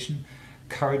innovation,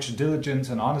 courage, diligence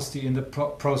and honesty in the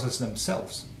process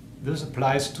themselves. This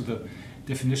applies to the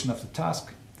definition of the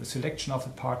task, the selection of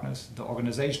the partners, the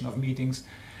organization of meetings,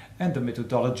 and the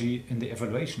methodology in the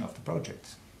evaluation of the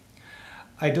projects.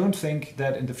 I don't think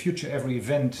that in the future every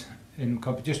event in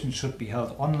competition should be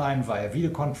held online via video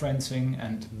conferencing,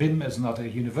 and BIM is not a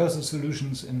universal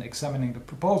solution in examining the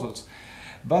proposals.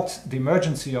 But the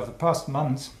emergency of the past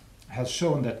months has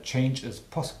shown that change is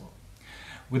possible.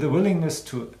 With a willingness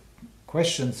to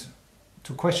question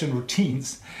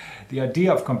routines, the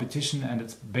idea of competition and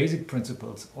its basic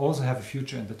principles also have a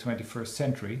future in the 21st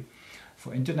century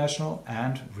for international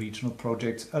and regional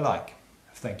projects alike.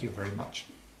 Thank you very much.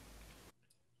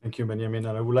 Thank you, Benjamin.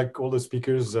 And I would like all the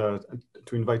speakers to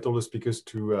invite all the speakers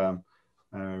to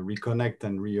reconnect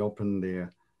and reopen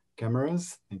their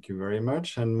cameras. Thank you very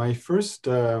much. And my first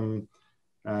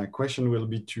question will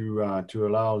be to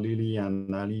allow Lily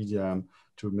and Ali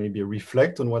to maybe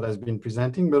reflect on what has been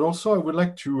presenting, but also I would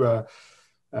like to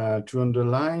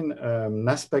underline an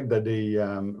aspect that they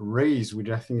raise, which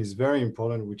I think is very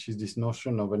important, which is this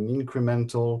notion of an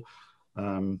incremental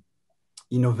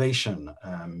innovation.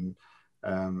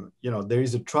 There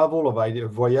is a travel of a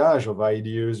voyage of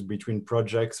ideas between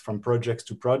projects, from projects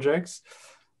to projects.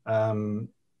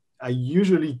 I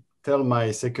usually tell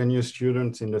my second year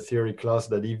students in the theory class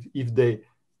that if they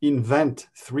invent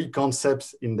 3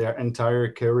 concepts in their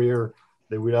entire career,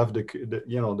 they will have the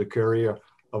career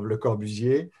of Le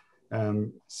Corbusier.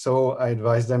 So I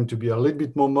advise them to be a little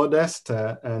bit more modest.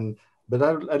 But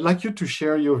I'd like you to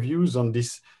share your views on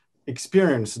this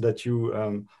experience that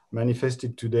you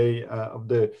manifested today of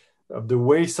the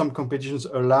way some competitions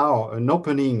allow an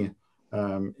opening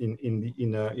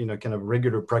in a kind of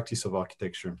regular practice of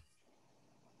architecture.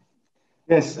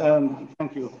 Yes,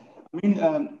 thank you. I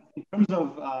mean, in terms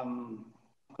of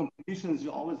competitions,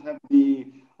 you always have the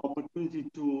opportunity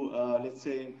to, let's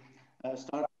say,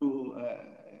 start to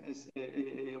as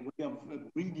a way of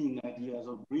breeding ideas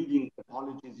or breeding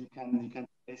topologies. You can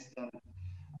test and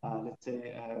let's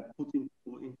say put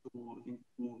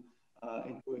into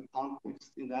a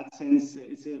context. In that sense,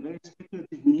 it's a very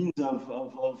speculative means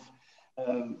of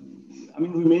I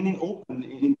mean, remaining open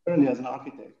internally as an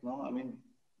architect. No, I mean,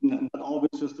 not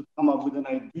always just to come up with an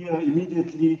idea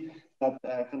immediately that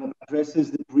kind of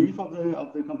addresses the brief of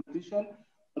the competition,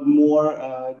 but more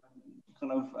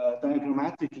kind of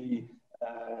diagrammatically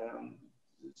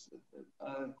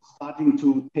starting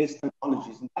to test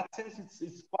technologies. In that sense,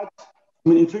 it's quite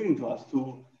intriguing to us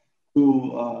to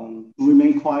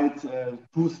remain quite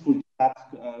truthful to that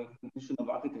condition of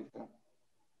architecture.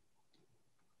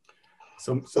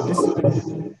 So this,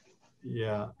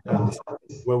 yeah,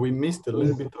 well, we missed a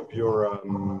little bit of your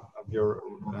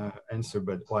answer,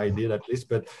 but I did at least.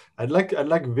 But I'd like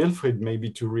Wilfried maybe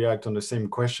to react on the same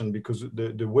question, because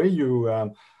the way you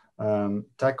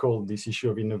tackled this issue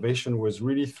of innovation was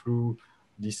really through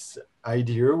this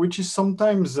idea, which is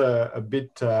sometimes a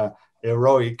bit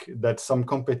heroic, that some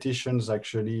competitions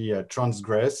actually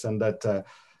transgress, and that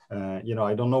You know,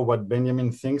 I don't know what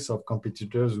Benjamin thinks of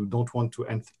competitors who don't want to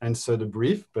answer the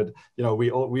brief, but you know,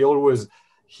 we always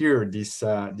hear this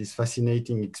this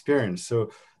fascinating experience.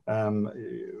 So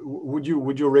would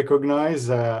you recognize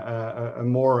a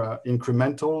more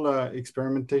incremental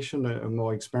experimentation, a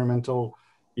more experimental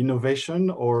innovation,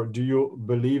 or do you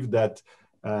believe that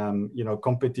you know,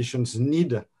 competitions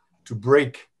need to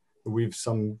break with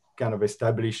some kind of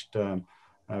established,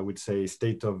 I would say,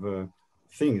 state of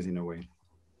things in a way?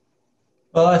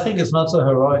 Well, I think it's not so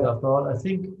heroic after all. I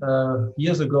think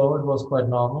years ago it was quite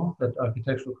normal that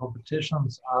architectural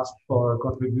competitions asked for a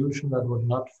contribution that would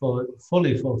not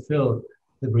fully fulfill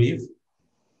the brief,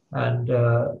 and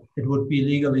it would be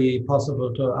legally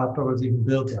possible to afterwards even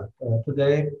build that.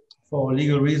 Today, for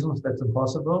legal reasons, that's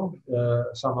impossible.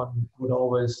 Someone would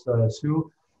always sue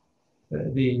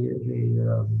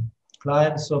the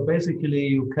clients. So basically,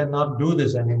 you cannot do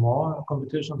this anymore.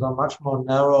 Competitions are much more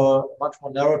narrow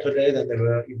today than they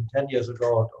were even 10 years ago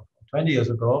or 20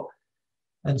 years ago.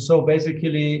 And so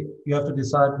basically, you have to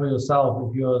decide for yourself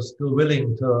if you're still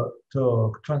willing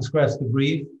to transgress the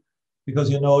brief,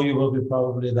 because you know you will be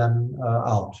probably then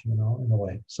out, you know, in a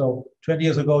way. So 20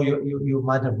 years ago, you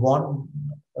might have won,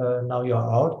 now you're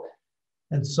out.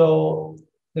 And so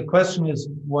the question is,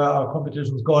 where are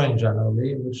competitions going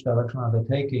generally? In which direction are they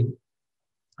taking?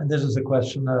 And this is a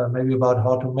question maybe about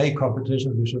how to make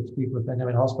competitions. We should speak with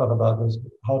Benjamin Hosbach about this,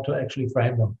 how to actually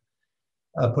frame them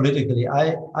politically.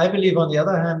 I believe, on the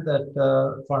other hand, that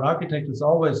for an architect, it's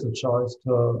always the choice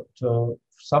to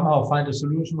somehow find a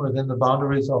solution within the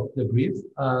boundaries of the brief.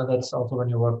 That's also when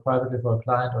you work privately for a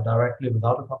client or directly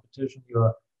without a competition,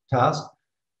 you're tasked.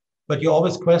 But you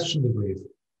always question the brief.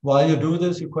 While you do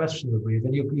this, you question the brief,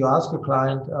 and you ask a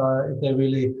client if they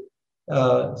really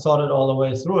thought it all the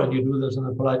way through, and you do this in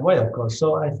a polite way, of course.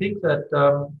 So I think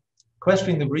that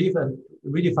questioning the brief and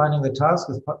redefining the task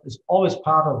is always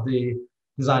part of the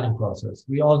designing process.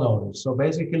 We all know this. So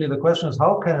basically, the question is,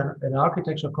 how can an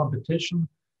architecture competition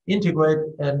integrate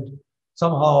and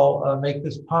somehow make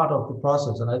this part of the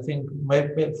process? And I think,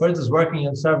 maybe, for instance, working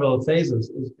in several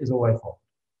phases is a way forward.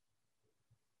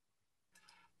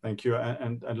 Thank you,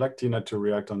 and I'd like Tina to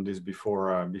react on this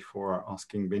before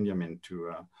asking Benjamin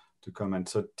to comment.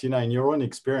 So Tina, in your own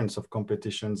experience of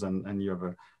competitions, and you have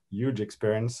a huge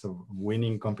experience of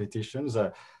winning competitions,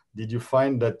 did you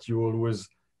find that you always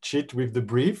cheat with the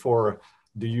brief, or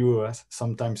do you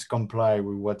sometimes comply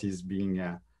with what is being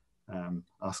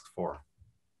asked for?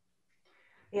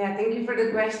 Yeah, thank you for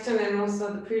the question and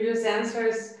also the previous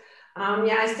answers.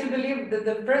 Yeah, I still believe that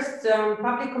the first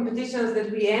public competitions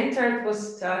that we entered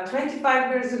was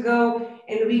 25 years ago,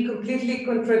 and we completely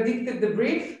contradicted the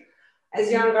brief as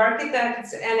young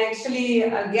architects, and actually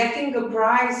getting a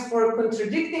prize for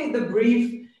contradicting the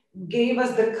brief gave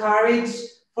us the courage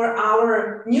for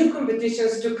our new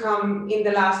competitions to come in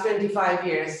the last 25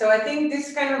 years. So I think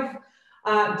this kind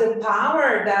of the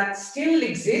power that still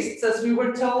exists, as we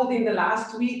were told in the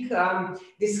last week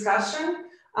discussion,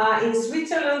 in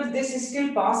Switzerland, this is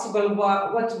still possible.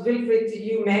 What Wilfried,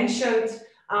 you mentioned,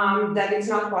 that it's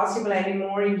not possible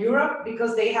anymore in Europe,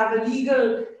 because they have a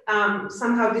legal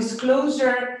somehow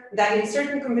disclosure that in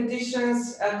certain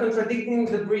competitions, contradicting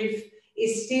the brief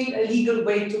is still a legal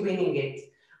way to winning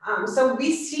it. So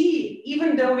we see,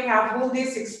 even though we have all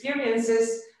these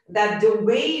experiences, that the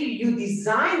way you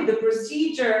design the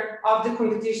procedure of the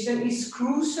competition is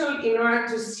crucial in order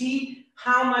to see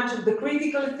how much of the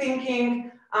critical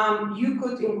thinking you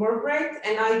could incorporate.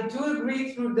 And I do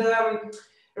agree, through the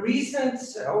recent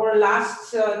or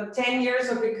last 10 years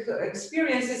of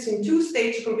experiences in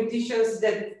two-stage competitions,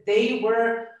 that they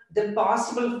were the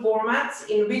possible formats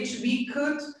in which we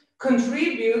could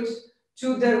contribute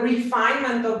to the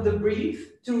refinement of the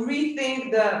brief, to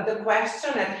rethink the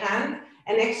question at hand.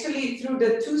 And actually, through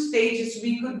the two stages,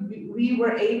 we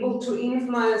were able to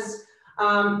influence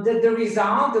the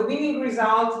result, the winning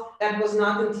result that was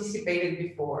not anticipated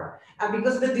before.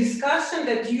 Because the discussion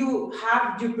that you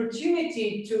have the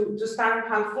opportunity to start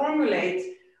and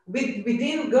formulate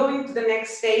within going to the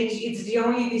next stage, it's the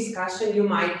only discussion you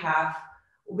might have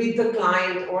with the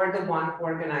client or the one who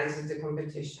organizes the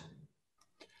competition.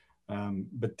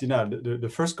 But Tina, the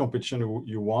first competition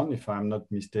you won, if I'm not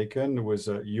mistaken, was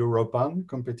a European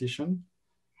competition.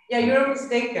 Yeah, you're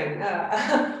mistaken.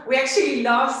 We actually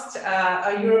lost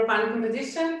a European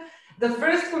competition. The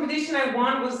first competition I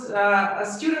won was a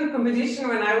student competition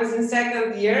when I was in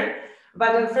second year.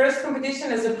 But the first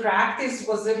competition as a practice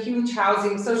was a huge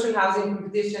social housing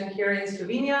competition here in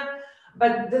Slovenia.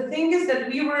 But the thing is that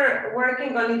we were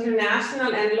working on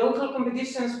international and local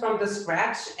competitions from the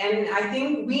scratch. And I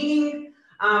think winning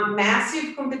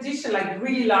massive competition, like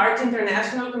really large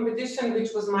international competition,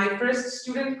 which was my first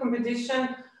student competition,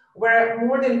 where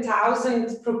more than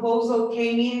 1,000 proposals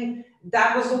came in.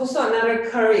 That was also another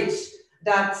courage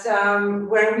that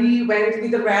where we went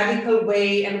with a radical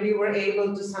way and we were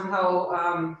able to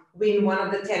somehow win one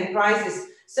of the 10 prizes.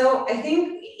 So I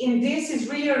think in this is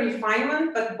really a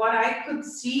refinement, but what I could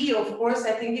see, of course,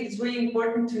 I think it's really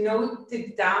important to note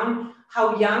it down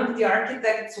how young the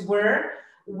architects were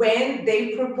when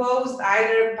they proposed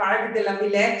either Parc de la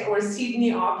Villette or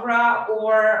Sydney Opera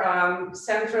or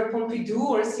Centre Pompidou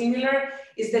or similar,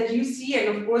 is that you see,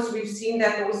 and of course we've seen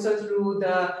that also through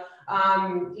the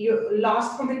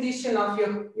last competition of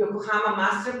Yokohama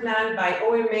Master Plan by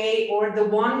OMA or the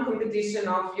one competition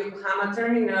of Yokohama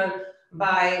Terminal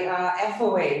by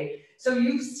FOA. So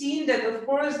you've seen that, of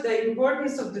course, the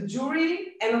importance of the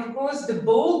jury and, of course, the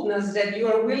boldness that you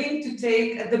are willing to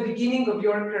take at the beginning of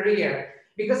your career.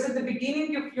 Because at the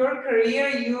beginning of your career,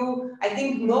 you, I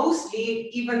think mostly,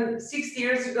 even 6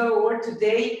 years ago or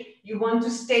today, you want to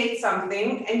state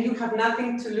something and you have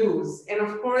nothing to lose. And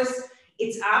of course,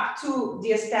 it's up to the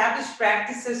established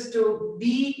practices to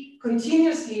be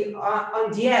continuously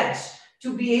on the edge,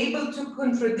 to be able to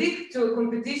contradict to a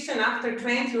competition after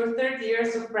 20 or 30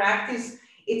 years of practice.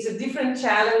 It's a different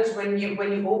challenge when you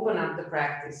open up the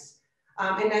practice.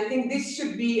 And I think this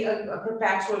should be a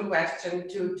perpetual question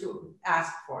to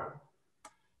ask for.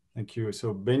 Thank you.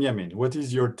 So Benjamin, what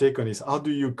is your take on this? How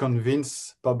do you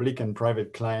convince public and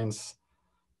private clients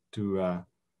to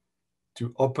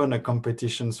open a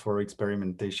competitions for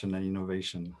experimentation and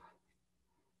innovation?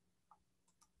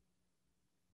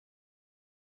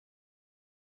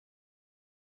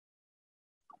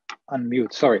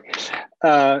 Unmute, sorry.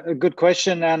 A good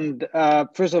question. And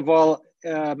first of all,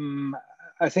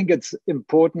 I think it's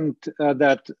important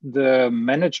that the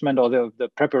management or the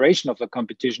preparation of the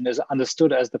competition is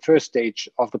understood as the first stage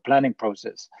of the planning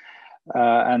process.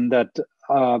 And that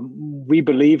we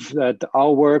believe that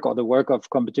our work or the work of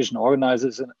competition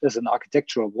organizers is an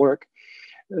architectural work.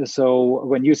 So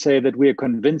when you say that we are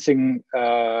convincing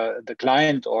the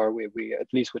client, or we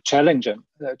at least we're challenging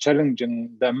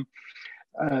them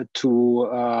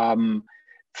to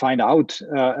find out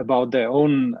about their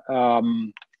own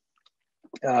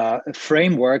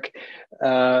framework,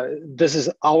 this is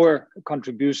our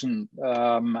contribution,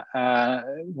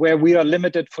 where we are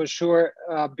limited for sure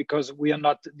because we are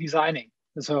not designing.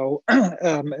 So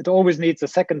it always needs a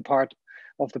second part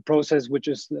of the process, which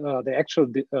is the actual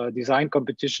design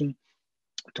competition,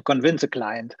 to convince a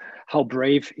client how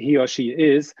brave he or she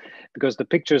is, because the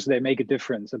pictures, they make a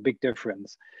difference, a big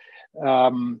difference.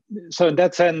 So in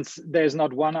that sense, there's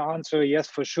not one answer. Yes,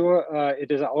 for sure,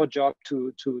 it is our job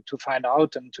to find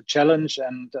out and to challenge,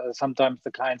 and sometimes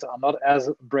the clients are not as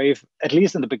brave, at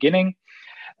least in the beginning.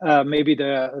 Maybe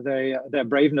their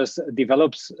braveness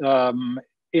develops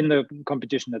in the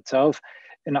competition itself.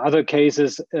 In other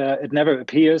cases, it never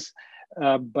appears,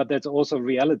 but that's also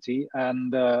reality,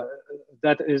 and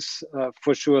that is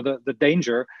for sure the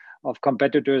danger of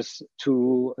competitors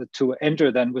to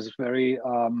enter then with very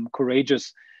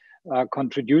courageous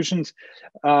contributions.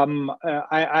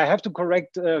 I have to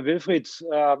correct Wilfried's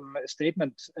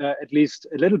statement at least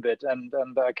a little bit, and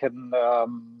I can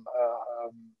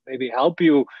maybe help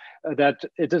you that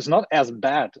it is not as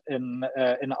bad in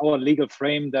our legal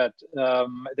frame that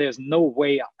there's no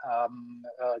way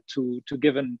to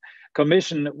give a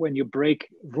commission when you break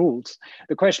rules.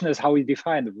 The question is how we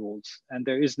define the rules, and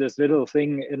there is this little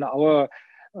thing in our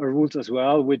rules as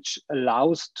well which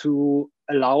allows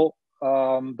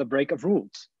the break of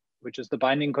rules, which is the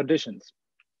binding conditions.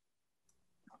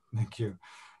 Thank you.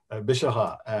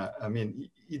 Beshara, I mean,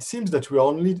 it seems that we're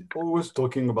always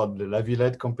talking about the La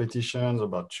Villette competitions,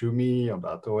 about Chumi,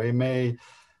 about OMA.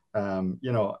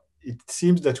 You know, it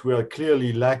seems that we are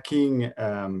clearly lacking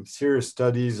serious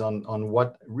studies on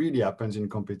what really happens in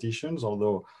competitions,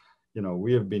 although, you know,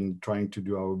 we have been trying to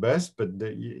do our best, but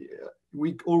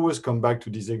we always come back to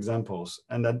these examples.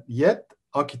 And that yet,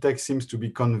 architects seems to be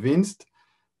convinced,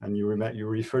 and you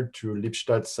referred to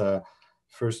Lipstadt's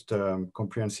first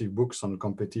comprehensive books on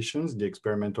competitions, the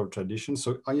experimental tradition.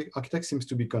 So architects seems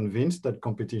to be convinced that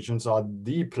competitions are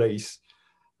the place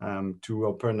to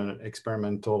open an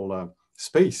experimental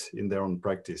space in their own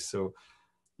practice. So,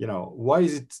 you know, why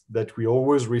is it that we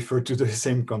always refer to the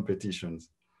same competitions?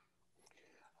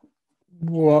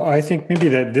 Well, I think maybe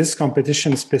that this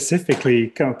competition specifically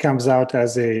comes out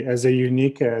as a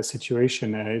unique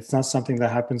situation. It's not something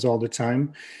that happens all the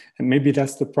time. And maybe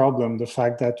that's the problem, the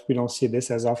fact that we don't see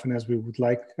this as often as we would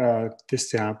like this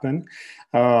to happen.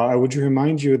 I would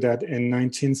remind you that in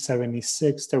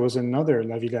 1976, there was another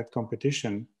La Villette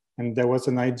competition and there was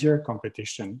an idea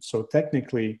competition. So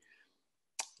technically,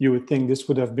 you would think this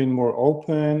would have been more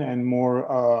open and more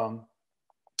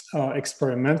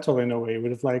experimental in a way. It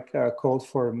would have called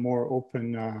for more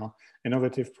open,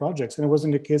 innovative projects, and it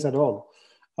wasn't the case at all.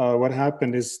 What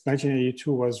happened is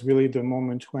 1982 was really the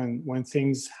moment when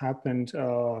things happened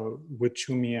with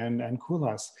Txumi and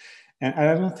Kulas. And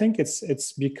I don't think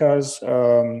it's because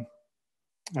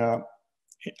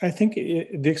I think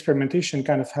the experimentation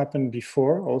kind of happened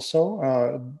before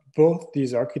also. Both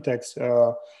these architects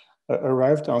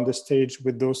arrived on the stage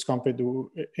with those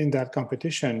in that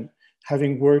competition,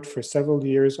 having worked for several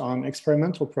years on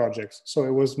experimental projects. So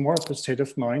it was more of a state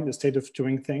of mind, a state of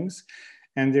doing things.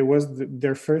 And it was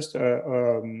their first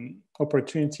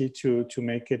opportunity to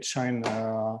make it shine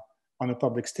on a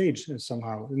public stage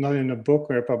somehow, not in a book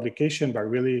or a publication, but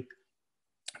really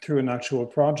through an actual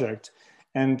project.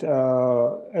 And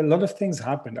a lot of things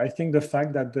happened. I think the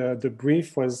fact that the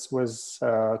brief was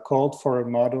called for a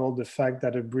model, the fact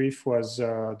that a brief was,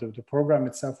 the program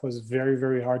itself was very,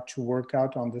 very hard to work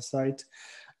out on the site.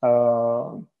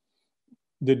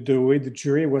 The way the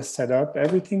jury was set up,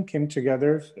 everything came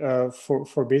together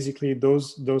for basically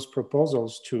those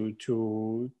proposals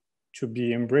to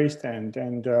be embraced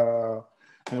and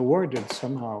awarded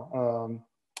somehow.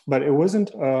 But it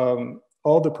wasn't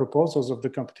all the proposals of the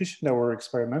competition that were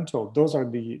experimental. Those are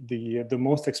the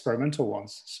most experimental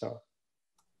ones. So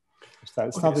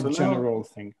it's not a general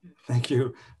thing. Thank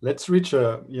you. Let's reach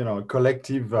a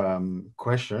collective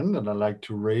question that I'd like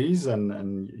to raise,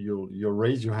 and you'll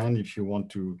raise your hand if you want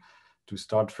to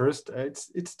start first.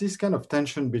 It's this kind of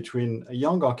tension between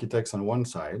young architects on one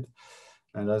side,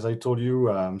 and as I told you,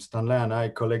 Stanley and I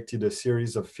collected a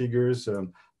series of figures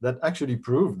that actually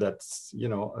prove that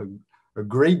a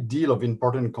great deal of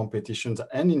important competitions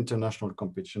and international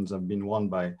competitions have been won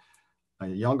by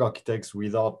young architects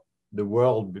without the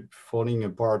world falling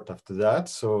apart after that.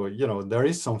 So, there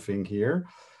is something here.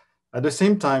 At the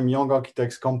same time, young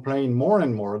architects complain more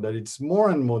and more that it's more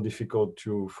and more difficult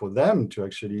for them to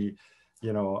actually,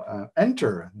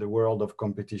 enter the world of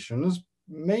competitions,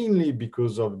 mainly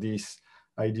because of this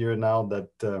idea now that,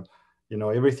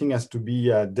 everything has to be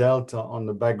dealt on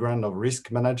the background of risk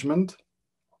management.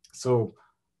 So,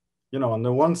 on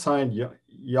the one side,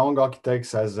 young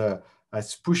architects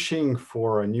as pushing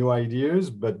for new ideas,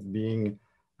 but being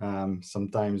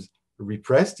sometimes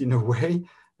repressed in a way.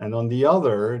 And on the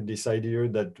other, this idea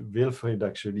that Wilfried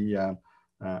actually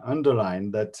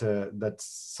underlined, that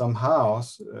somehow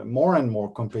more and more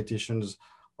competitions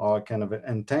are kind of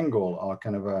entangled, are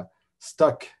kind of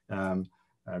stuck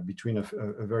between a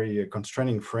very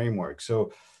constraining framework.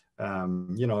 So,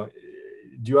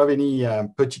 do you have any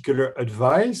particular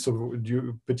advice or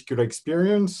particular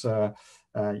experience?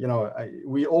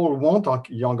 We all want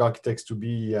young architects to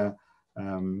be,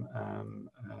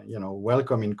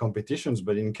 welcome in competitions.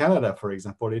 But in Canada, for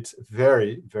example, it's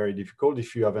very, very difficult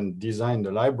if you haven't designed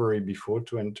a library before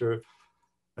to enter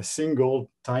a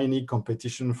single tiny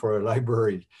competition for a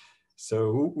library.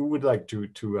 So, who would like to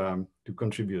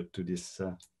contribute to this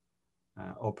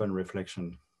open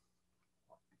reflection?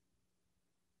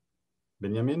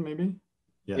 Benjamin, maybe?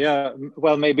 Yes. Yeah,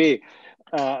 well, maybe.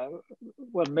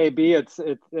 Maybe it's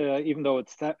even though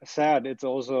it's sad, it's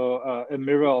also a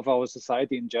mirror of our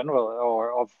society in general,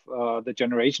 or of the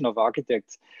generation of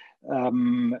architects.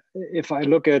 If I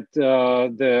look at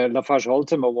the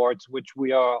Lafarge-Holcim Awards, which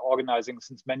we are organizing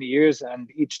since many years, and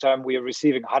each time we are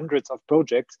receiving hundreds of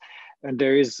projects, and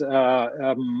there is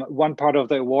one part of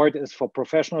the award is for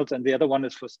professionals and the other one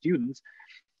is for students.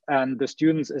 And the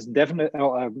students is definitely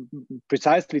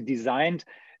precisely designed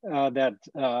that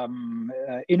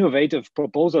innovative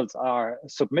proposals are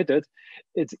submitted.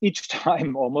 It's each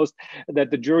time almost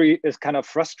that the jury is kind of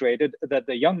frustrated that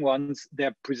the young ones,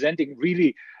 they're presenting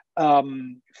really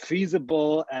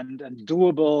feasible and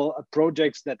doable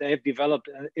projects that they have developed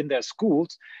in their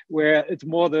schools, where it's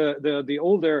more the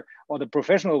older or the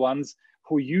professional ones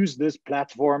who use this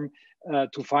platform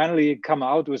to finally come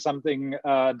out with something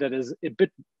that is a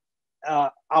bit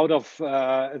out of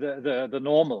the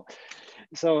normal.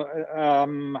 So I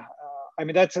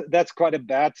mean that's quite a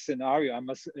bad scenario, I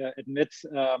must admit,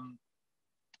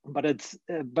 but it's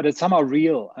somehow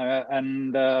real,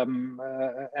 and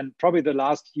probably the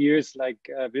last years, like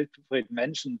Wilfried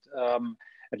mentioned,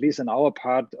 at least in our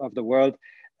part of the world,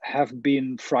 have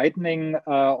been frightening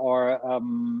or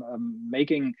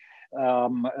making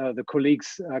the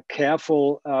colleagues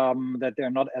careful that they're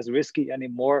not as risky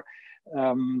anymore.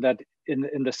 That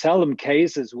in the seldom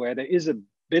cases where there is a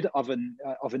bit of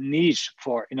a niche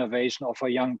for innovation or for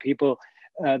young people,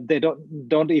 they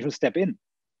don't even step in.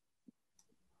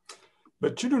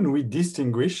 But shouldn't we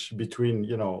distinguish between,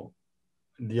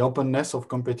 the openness of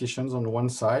competitions on one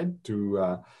side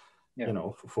to,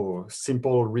 for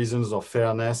simple reasons of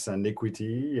fairness and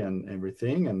equity and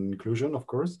everything and inclusion, of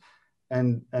course.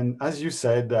 And as you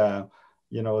said, the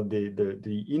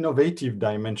innovative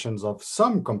dimensions of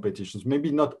some competitions,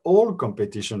 maybe not all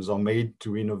competitions are made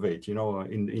to innovate,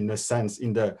 in a sense,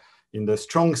 in the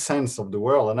strong sense of the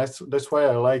word. And that's why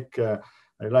I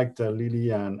liked Lily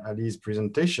and Ali's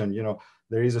presentation.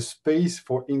 There is a space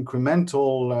for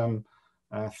incremental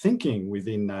thinking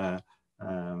within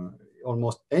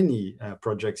almost any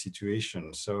project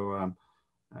situation. So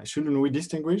shouldn't we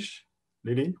distinguish?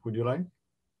 Lily, would you like?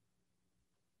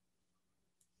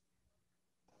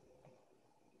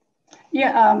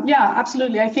 Yeah,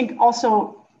 absolutely. I think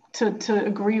also to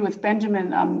agree with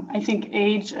Benjamin, I think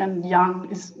age and young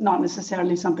is not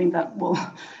necessarily something that will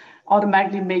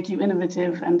automatically make you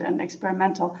innovative and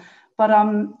experimental. But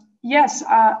yes,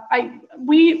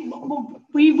 we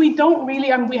don't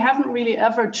really, we haven't really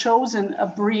ever chosen a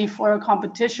brief or a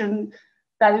competition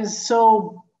that is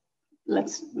so,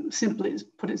 let's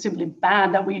put it simply,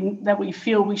 bad that we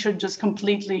feel we should just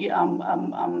completely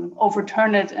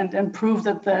overturn it and prove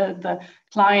that the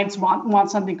clients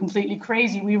want something completely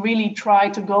crazy. We really try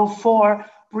to go for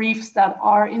briefs that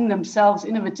are in themselves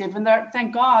innovative. And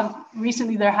thank God,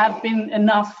 recently there have been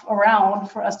enough around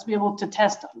for us to be able to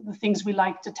test the things we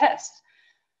like to test.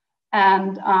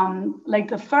 And like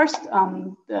the first,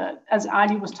 as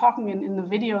Ali was talking in the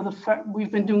video,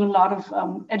 we've been doing a lot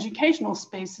of educational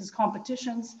spaces,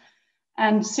 competitions.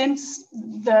 And since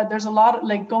there's a lot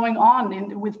of going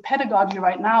on with pedagogy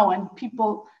right now, and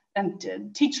people and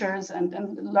teachers and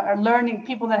learning,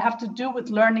 people that have to do with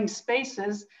learning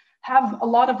spaces have a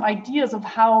lot of ideas of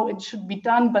how it should be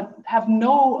done, but have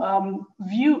no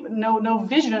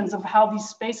visions of how these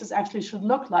spaces actually should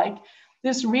look like.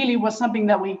 This really was something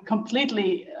that we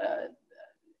completely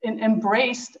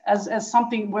embraced as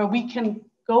something where we can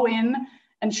go in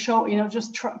and show,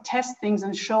 just test things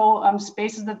and show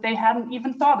spaces that they hadn't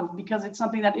even thought of, because it's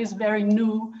something that is very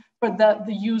new for the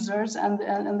users and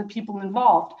the people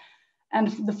involved. And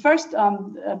the first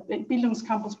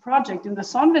Bildungscampus project in the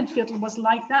Sonnenwendviertel was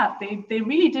like that. They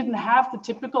really didn't have the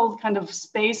typical kind of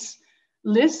space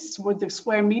lists with the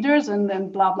square meters and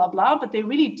then blah, blah, blah, but they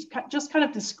really just kind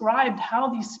of described how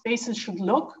these spaces should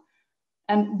look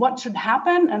and what should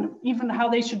happen and even how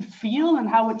they should feel and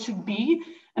how it should be.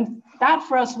 And that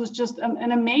for us was just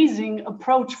an amazing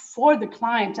approach for the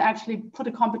client to actually put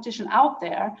a competition out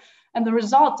there. And the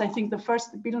results, I think the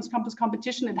first Bildungscampus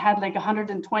competition, it had like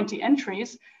 120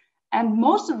 entries. And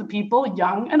most of the people,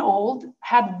 young and old,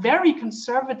 had very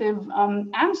conservative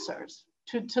answers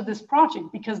to this project,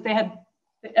 because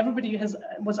everybody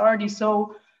was already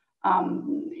so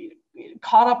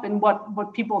caught up in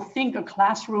what people think a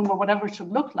classroom or whatever should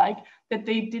look like, that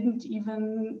they didn't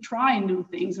even try new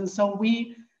things. And so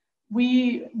we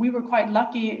were quite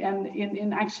lucky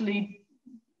in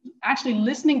actually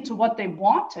listening to what they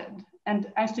wanted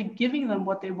and actually giving them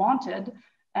what they wanted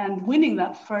and winning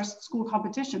that first school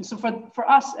competition. So for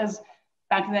us, as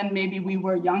back then, maybe we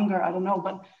were younger, I don't know,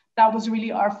 but that was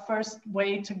really our first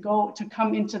way to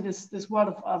come into this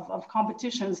world of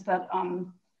competitions that,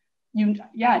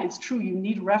 it's true, you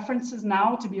need references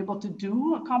now to be able to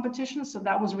do a competition. So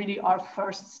that was really our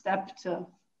first step to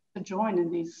join in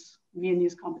these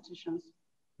Viennese competitions.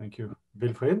 Thank you.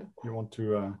 Wilfried, you want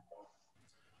to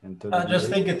enter? I just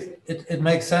think it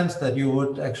makes sense that you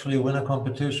would actually win a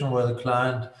competition where the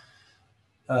client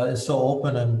is so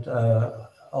open and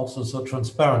also so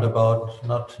transparent about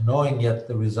not knowing yet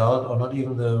the result or not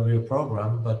even the real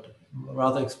program, but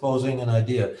rather exposing an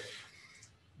idea.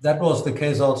 That was the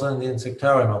case also in the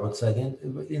insectarium, I would say.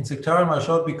 The insectarium I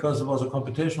showed because it was a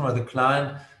competition where the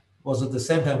client was at the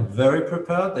same time very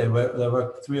prepared. They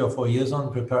worked 3 or 4 years on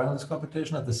preparing this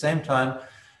competition. At the same time,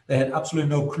 they had absolutely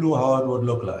no clue how it would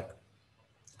look like.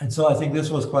 And so I think this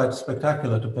was quite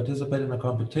spectacular to participate in a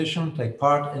competition, take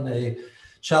part in a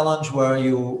challenge where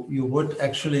you would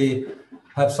actually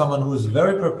have someone who is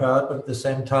very prepared, but at the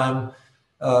same time,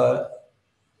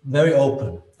 very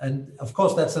open. And of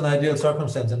course, that's an ideal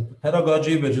circumstance in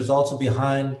pedagogy, which is also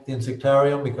behind the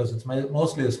insectarium, because it's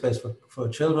mostly a space for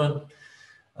children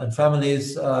and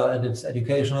families, and it's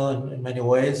educational in many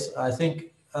ways. I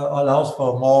think allows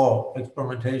for more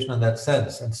experimentation in that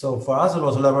sense. And so for us, it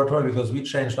was a laboratory because we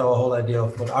changed our whole idea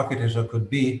of what architecture could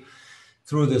be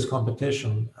through this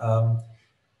competition.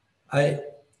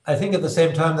 I think at the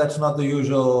same time, that's not the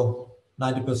usual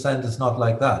 90%. It's not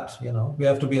like that. We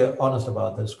have to be honest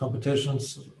about this.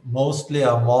 Competitions mostly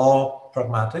are more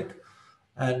pragmatic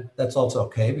And that's also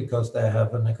okay because they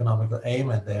have an economical aim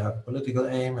and they have a political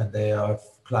aim and they have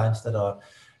clients that are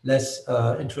less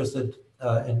interested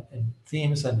in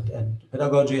themes and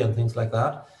pedagogy and things like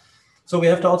that. So we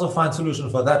have to also find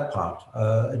solutions for that part.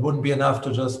 It wouldn't be enough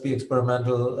to just be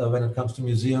experimental when it comes to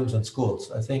museums and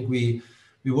schools. I think we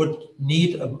would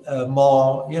need a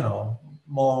more,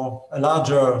 a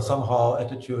larger somehow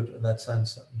attitude in that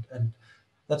sense. And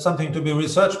that's something to be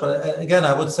researched. But again,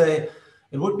 I would say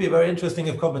it would be very interesting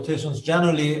if competitions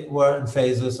generally were in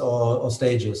phases or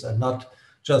stages and not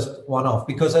just one-off.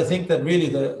 Because I think that really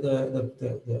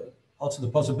also the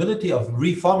possibility of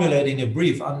reformulating a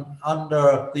brief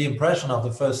under the impression of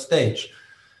the first stage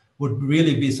would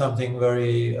really be something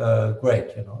very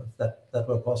great, if that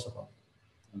were possible.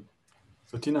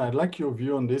 So Tina, I'd like your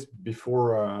view on this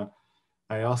before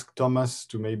I ask Thomas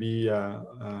to maybe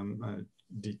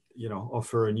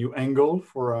offer a new angle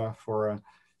for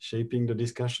shaping the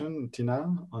discussion. Tina,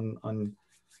 on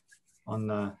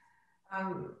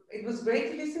it was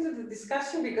great to listen to the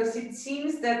discussion because it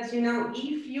seems that,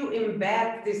 if you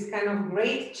embed this kind of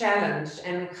great challenge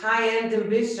and high-end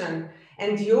ambition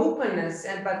and the openness,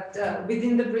 but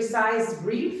within the precise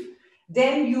brief,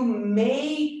 then you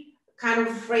may kind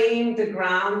of frame the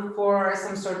ground for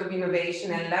some sort of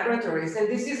innovation and laboratories. And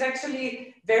this is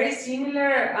actually very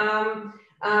similar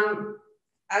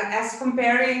as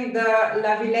comparing the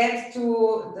La Villette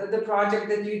to the project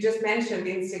that you just mentioned,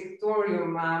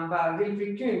 Insectorium by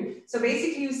Wilfried Kühn. So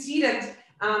basically you see that,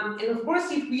 and of course,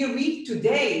 if we read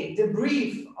today the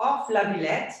brief of La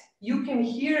Villette, you can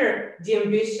hear the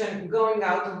ambition going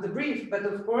out of the brief. But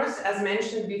of course, as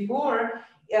mentioned before,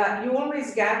 you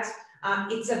always get,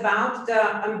 it's about the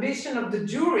ambition of the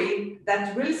jury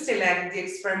that will select the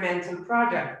experimental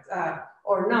project.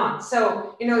 Or not.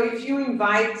 So, if you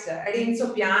invite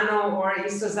Renzo Piano or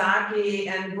Isozaki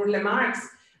and Burle Marx,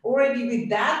 already with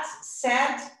that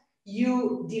said,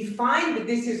 you define that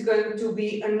this is going to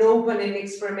be an open and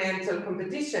experimental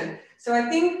competition. So I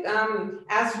think,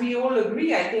 as we all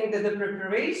agree, I think that the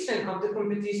preparation of the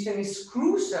competition is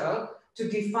crucial to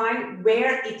define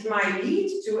where it might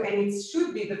lead to, and it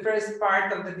should be the first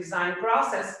part of the design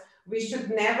process. We should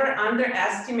never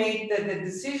underestimate that the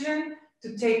decision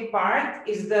to take part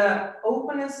is the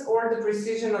openness or the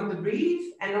precision of the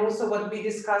brief. And also what we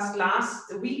discussed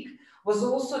last week was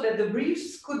also that the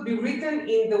briefs could be written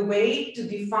in the way to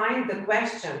define the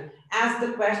question, as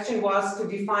the question was to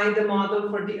define the model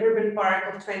for the urban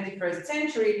park of 21st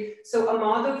century. So a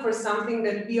model for something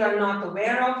that we are not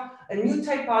aware of, a new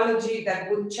typology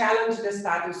that would challenge the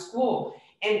status quo.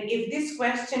 And if this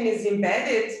question is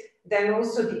embedded, then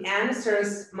also the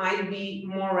answers might be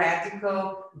more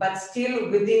radical, but still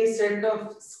within sort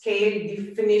of scale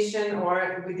definition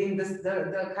or within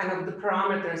the kind of the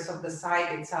parameters of the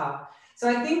site itself. So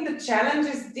I think the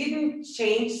challenges didn't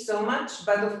change so much,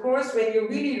 but of course, when you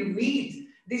really read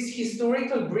these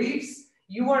historical briefs,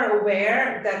 you are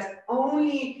aware that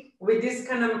only with this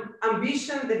kind of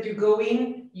ambition that you go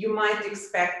in, you might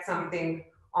expect something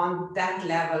on that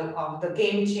level of the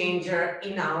game changer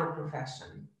in our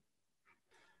profession.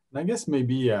 I guess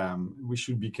maybe we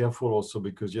should be careful also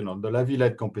because, the La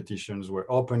Villette competitions were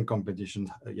open competitions,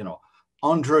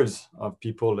 hundreds of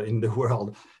people in the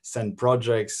world sent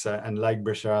projects. And like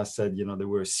Bechara said, there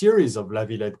were a series of La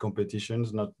Villette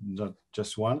competitions, not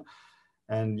just one.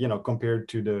 And, compared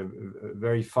to the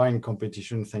very fine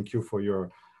competition, thank you for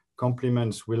your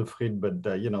compliments, Wilfried, but,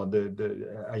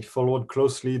 I followed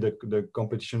closely the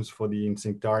competitions for the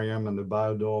Insectarium and the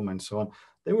Biodome and so on.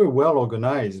 They were well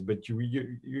organized, but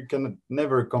you can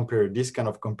never compare this kind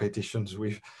of competitions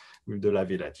with the La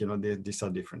Villette. These are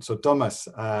different. So Thomas,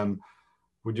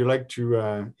 would you like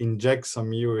to inject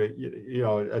some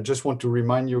I just want to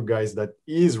remind you guys that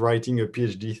he's writing a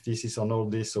PhD thesis on all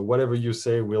this. So whatever you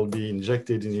say will be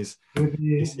injected in his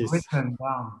thesis. Written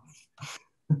down.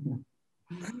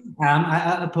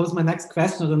 I pose my next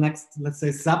question, or the next, let's say,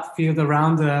 subfield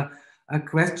around a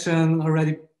question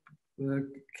already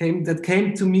came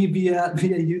to me via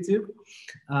YouTube,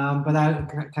 but I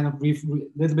kind of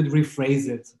little bit rephrase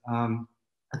it.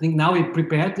 I think now we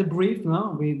prepared the brief.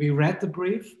 No, we read the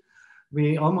brief.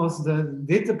 We almost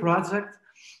did the project,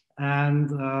 and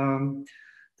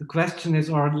the question is,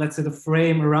 or let's say the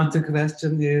frame around the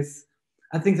question is,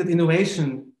 I think that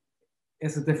innovation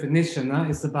is a definition.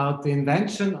 It's about the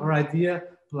invention or idea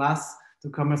plus the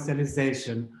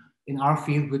commercialization. In our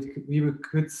field, we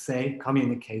could say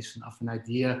communication of an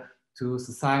idea to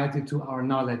society, to our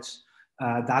knowledge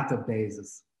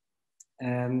databases.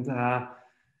 And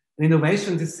in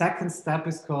innovation, the second step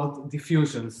is called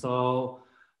diffusion. So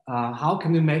how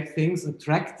can we make things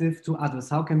attractive to others?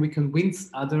 How can we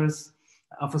convince others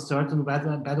of a certain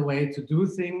better way to do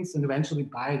things and eventually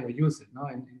buy it or use it. No?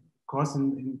 And of course,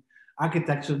 in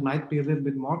architecture, it might be a little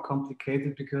bit more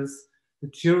complicated because the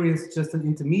jury is just an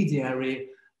intermediary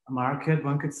market,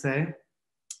 one could say.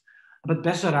 But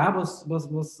Bechara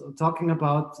was talking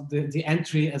about the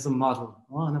entry as a model.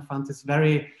 Oh, and I found this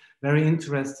very, very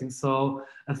interesting. So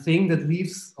a thing that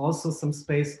leaves also some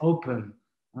space open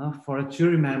for a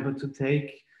jury member to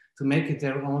make it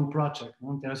their own project.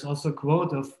 There's also a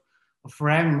quote of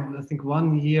Rem, I think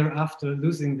 1 year after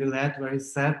losing Villette, where he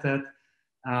said that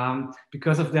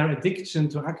because of their addiction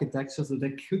to architecture, so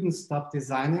they couldn't stop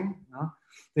designing.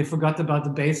 They forgot about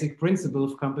the basic principle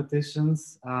of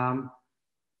competitions,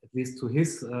 at least to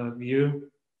his view,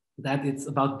 that it's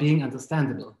about being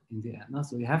understandable in the end.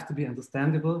 So you have to be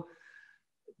understandable.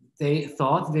 They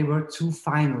thought they were too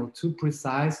final, too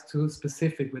precise, too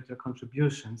specific with their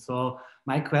contribution. So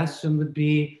my question would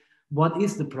be, what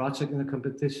is the project in a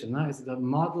competition? Is it a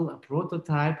model, a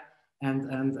prototype,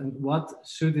 and what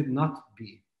should it not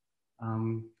be?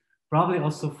 Probably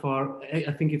also for,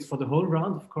 I think it's for the whole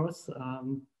round, of course.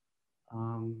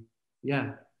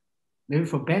 Yeah, maybe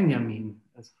for Benjamin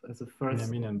as a first.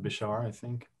 Benjamin and Bechara, I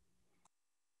think.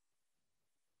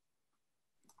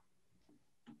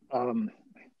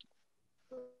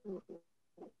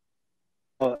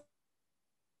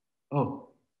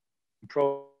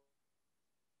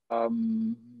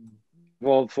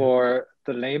 Well, for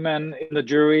the layman in the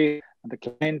jury, the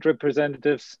client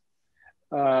representatives,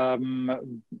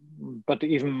 but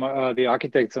even the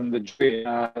architects and the jury.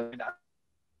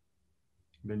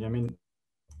 Benjamin,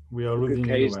 we are losing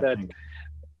you, I think.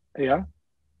 Yeah?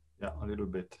 Yeah, a little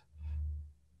bit.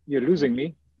 You're losing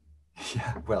me?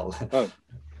 Yeah, well,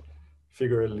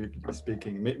 figuratively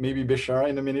speaking. Maybe Bechara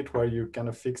in a minute while you kind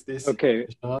of fix this. Okay.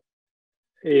 Bechara?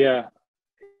 Yeah.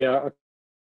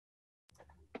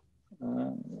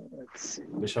 Let's see.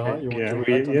 Bechara, you want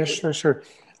to Yeah, sure.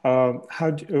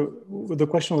 The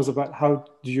question was about how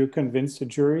do you convince the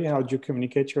jury? How do you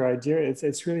communicate your idea?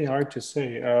 It's really hard to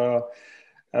say.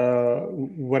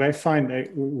 What I find,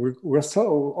 we're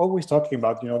still always talking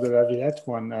about, the La Villette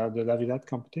one, the La Villette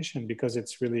competition, because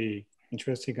it's really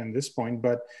interesting on this point.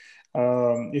 But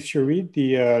if you read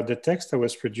the text that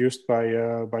was produced by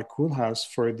Koolhaas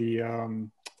for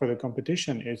the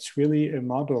competition, it's really a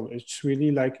model. It's really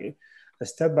like a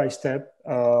step-by-step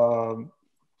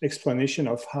explanation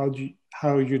of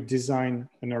how you design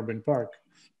an urban park.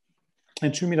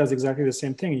 And to me, that's exactly the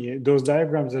same thing. Those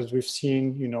diagrams that we've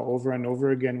seen, over and over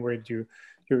again, where you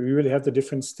really have the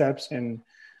different steps and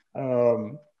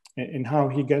how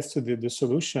he gets to the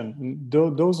solution. And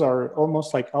those are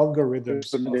almost like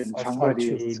algorithms of how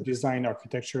to design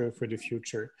architecture for the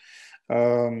future.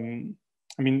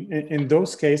 I mean, in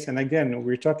those cases, and again,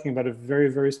 we're talking about a very,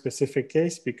 very specific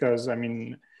case because, I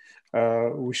mean,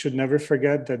 we should never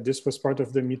forget that this was part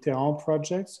of the Mitterrand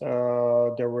projects.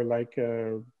 There were like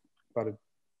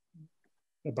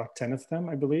about 10 of them,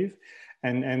 I believe.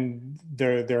 And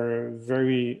their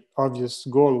very obvious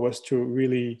goal was to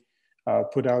really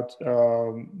put out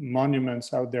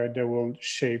monuments out there that will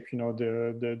shape,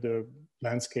 the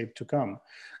landscape to come.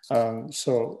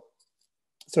 So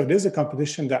it is a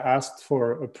competition that asked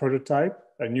for a prototype,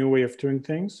 a new way of doing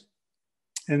things,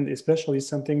 and especially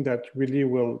something that really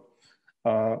will,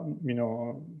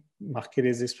 marquer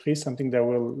les esprits, something that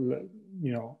will,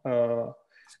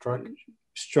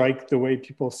 strike the way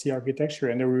people see architecture,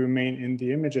 and they will remain in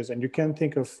the images. And you can't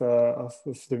think of the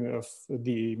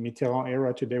Mitterrand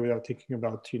era today without thinking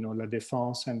about, La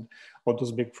Défense and all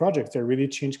those big projects. They really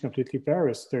changed completely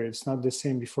Paris. It's not the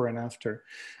same before and after.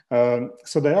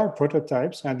 So they are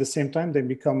prototypes, and at the same time, they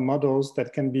become models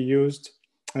that can be used.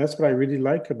 And that's what I really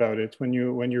like about it. When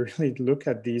you really look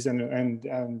at these,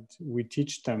 and we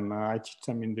teach them, I teach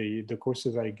them in the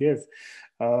courses I give.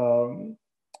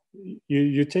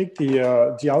 You take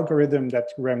the algorithm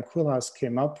that Rem Koolhaas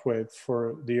came up with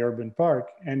for the urban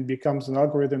park and becomes an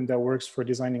algorithm that works for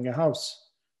designing a house.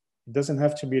 It doesn't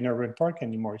have to be an urban park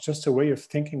anymore. It's just a way of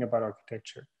thinking about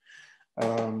architecture.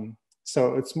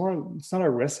 So it's not a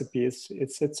recipe,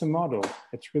 it's a model.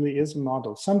 It really is a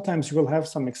model. Sometimes you will have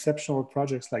some exceptional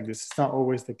projects like this. It's not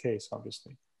always the case,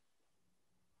 obviously.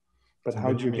 But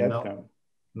how do you get them?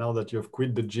 Now that you've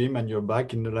quit the gym and you're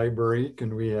back in the library,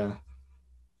 can we...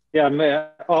 Yeah,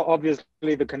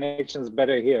 obviously the connection is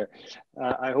better here.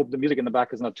 I hope the music in the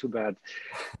back is not too bad.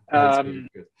 Good.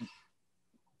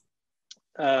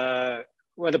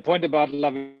 Well, the point about La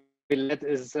Villette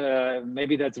is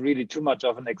maybe that's really too much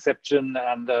of an exception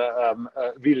and a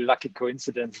really lucky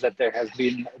coincidence that there has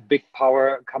been big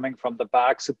power coming from the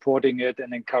back, supporting it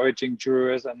and encouraging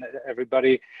jurors and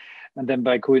everybody. And then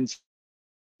by coincidence,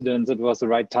 it was the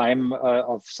right time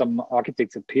of some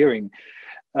architects appearing.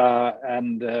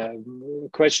 The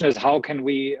question is, how can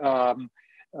we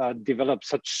develop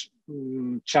such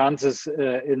chances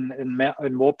in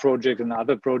more projects and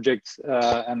other projects,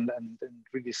 and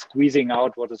really squeezing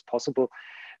out what is possible.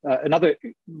 Another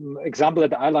example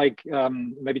that I like,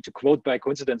 maybe to quote by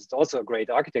coincidence, it's also a great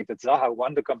architect, that Zaha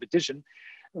won the competition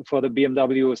for the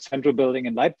BMW Central Building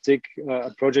in Leipzig,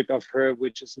 a project of her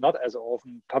which is not as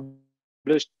often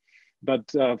published, but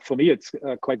for me it's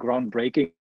quite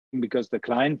groundbreaking, because the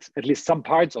client, at least some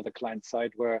parts of the client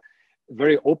side, were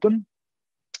very open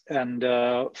and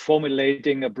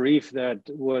formulating a brief that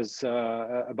was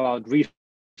about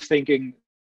rethinking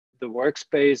the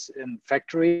workspace in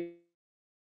factory.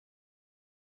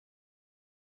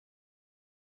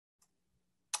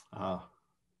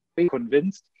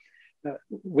 Convinced,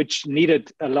 which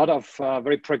needed a lot of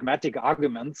very pragmatic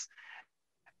arguments.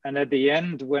 And at the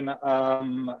end, when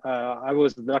I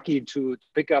was lucky to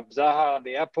pick up Zaha on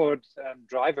the airport and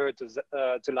drive her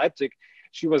to Leipzig,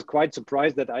 she was quite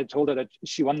surprised that I told her that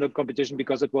she won the competition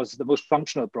because it was the most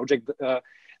functional project,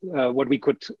 what we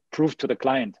could prove to the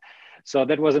client. So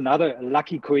that was another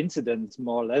lucky coincidence,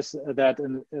 more or less, that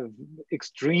an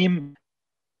extreme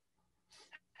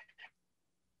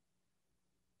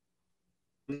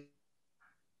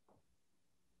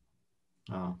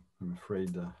I'm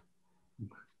afraid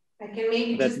I can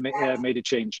maybe that just made a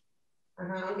change.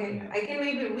 Okay, I can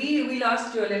maybe, we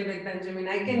lost you a little bit, Benjamin.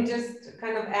 I can just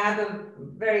kind of add a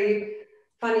very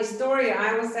funny story.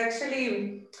 I was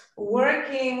actually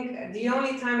working, the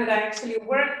only time that I actually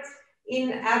worked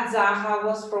at Zaha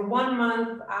was for 1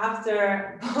 month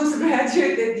after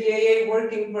postgraduate at the AA,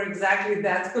 working for exactly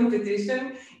that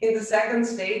competition in the second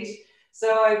stage.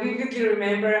 So I vividly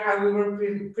remember how we were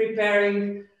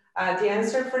preparing the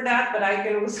answer for that, but I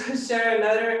can also share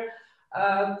another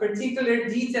particular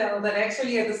detail that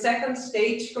actually at the second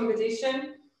stage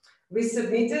competition, we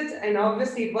submitted, and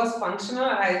obviously it was functional.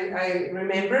 I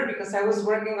remember because I was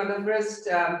working on the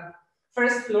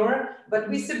first floor, but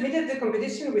we submitted the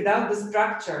competition without the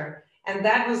structure. And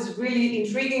that was really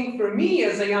intriguing for me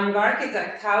as a young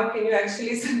architect. How can you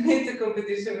actually submit a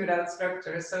competition without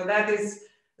structure? So that is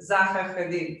Zaha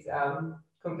Hadid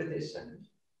competition.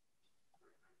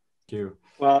 Thank you.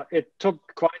 Well, it took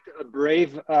quite a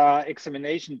brave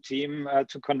examination team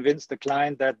to convince the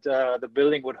client that the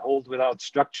building would hold without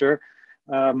structure.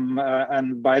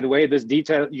 And by the way, this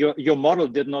detail, your model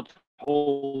did not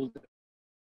hold.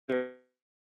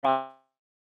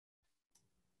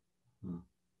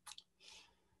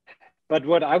 But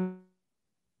what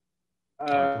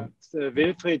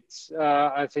Wilfried,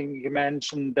 I think he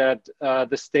mentioned that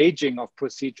the staging of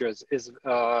procedures is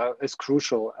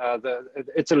crucial.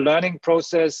 It's a learning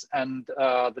process, and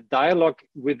the dialogue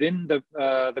within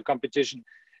the competition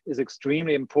is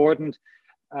extremely important.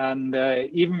 And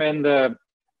even in the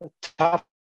tough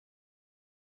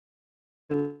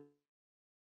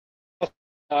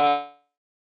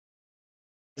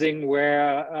thing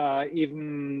where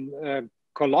even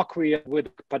colloquia with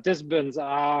participants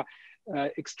are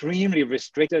extremely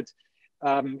restricted,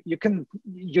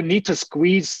 you need to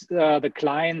squeeze the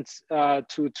client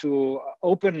to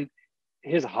open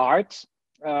his heart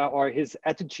or his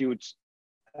attitude.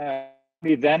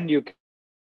 Only then you can.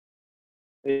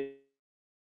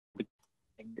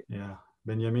 Yeah,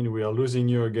 Benjamin, we are losing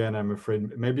you again, I'm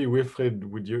afraid. Maybe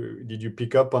Wilfried, did you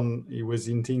pick up on, he was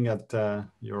hinting at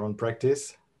your own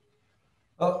practice?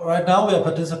 Right now we are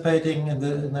participating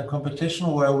in a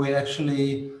competition where we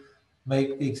actually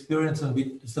make the experience, and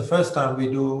it's the first time we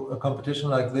do a competition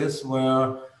like this,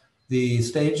 where the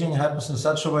staging happens in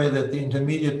such a way that the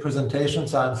intermediate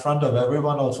presentations are in front of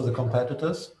everyone, also the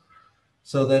competitors,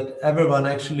 so that everyone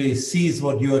actually sees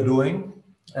what you are doing,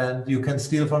 and you can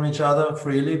steal from each other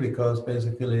freely because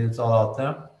basically it's all out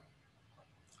there.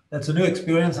 That's a new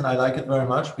experience, and I like it very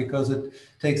much because it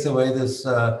takes away this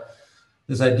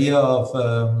idea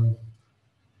of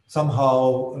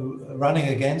somehow running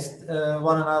against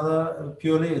one another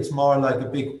purely. It's more like a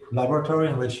big laboratory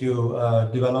in which you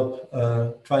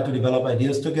try to develop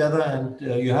ideas together, and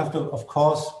you have to, of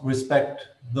course, respect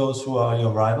those who are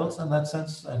your rivals in that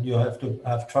sense, and you have to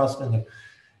have trust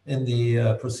in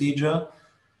the procedure.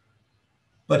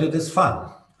 But it is fun.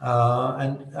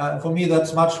 For me,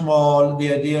 that's much more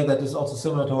the idea that is also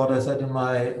similar to what I said in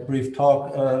my brief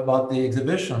talk about the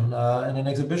exhibition. In an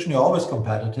exhibition, you're always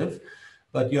competitive,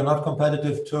 but you're not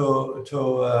competitive to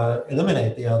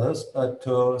eliminate the others, but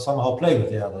to somehow play with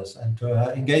the others and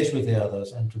to engage with the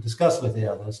others and to discuss with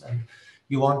the others. And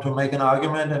you want to make an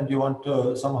argument, and you want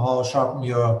to somehow sharpen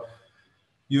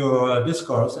your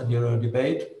discourse and your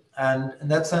debate. And in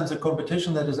that sense, a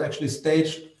competition that is actually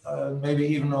staged, maybe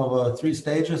even over 3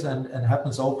 stages and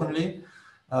happens openly.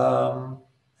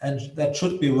 And that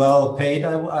should be well paid,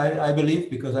 I believe,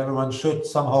 because everyone should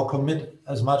somehow commit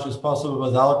as much as possible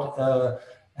without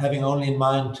having only in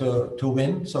mind to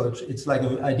win. So it's like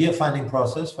an idea finding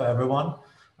process for everyone.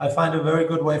 I find a very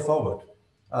good way forward.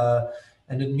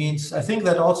 And it means, I think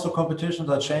that also competitions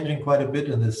are changing quite a bit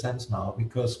in this sense now,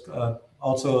 because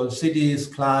also cities,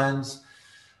 clients,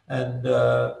 and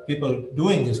people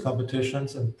doing these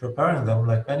competitions and preparing them,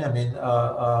 like Benjamin,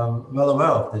 are well aware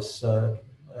of this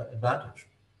advantage.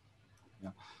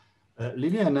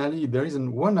 Lily and Ali, there is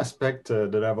one aspect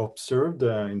that I've observed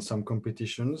in some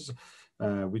competitions,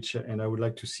 and I would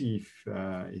like to see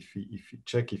if you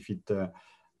check if it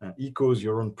echoes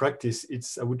your own practice.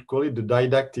 I would call it the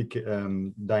didactic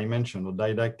dimension or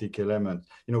didactic element.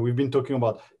 You know, we've been talking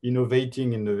about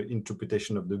innovating in the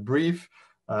interpretation of the brief,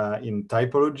 in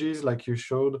typologies like you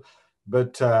showed,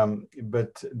 but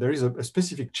there is a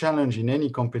specific challenge in any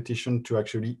competition to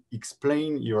actually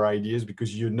explain your ideas,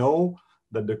 because you know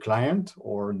that the client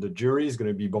or the jury is going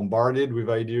to be bombarded with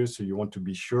ideas. So you want to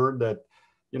be sure that,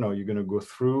 you know, you're going to go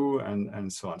through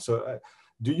and so on. So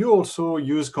do you also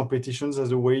use competitions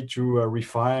as a way to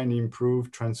refine,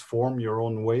 improve, transform your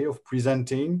own way of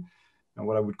presenting, and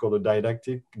what I would call the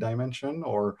didactic dimension,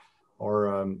 or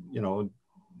you know,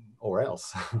 or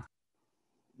else?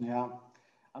 Yeah,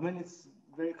 I mean, it's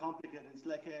very complicated. It's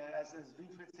like, as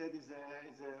Wilfried said, is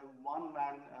a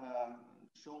one-man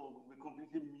show. We're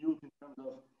completely mute in terms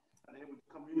of able to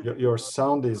communicate. Your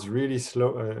sound is really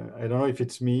slow. I don't know if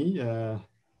it's me,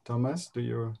 Thomas. Do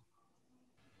you?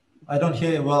 I don't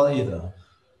hear you well either.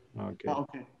 Okay. Oh,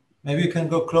 okay. Maybe you can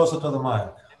go closer to the mic.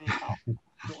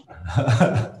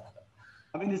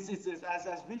 I mean, it's as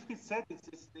Wilfried said, it's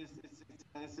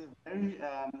a very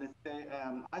let's say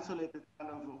isolated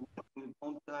kind of work. You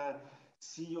don't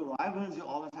see your rivals. You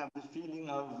always have the feeling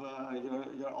of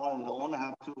you're all alone,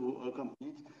 have to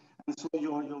compete. And so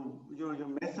your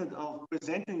method of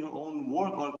presenting your own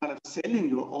work or kind of selling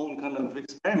your own kind of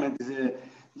experiment is a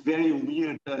very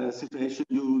weird situation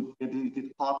you get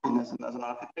caught in as an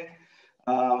architect.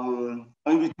 I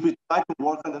mean, we try to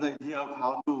work on that idea of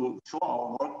how to show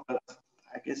our work, but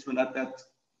I guess we're not that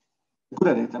good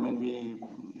at it. I mean,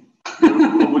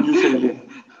 what would you say, Lynn?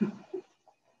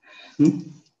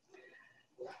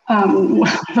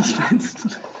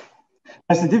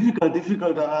 That's a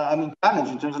difficult I mean, challenge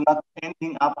in terms of not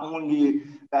ending up only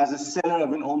as a seller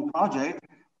of an own project,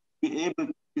 be able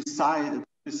to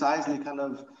precisely kind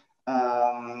of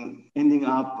ending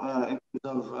up in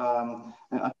terms of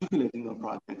articulating your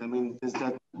project. I mean, there's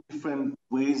that different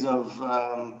ways of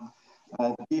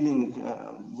dealing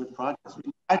with projects.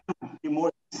 We try to be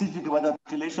more specific about the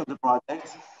articulation of the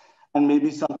projects, and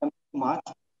maybe sometimes too much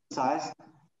precise,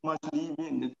 much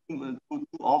leaving too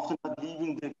often not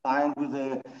leaving the client with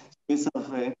a space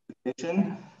of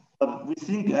interpretation. But we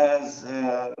think as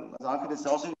architects, it's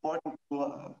also important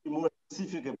to be more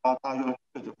specific about how you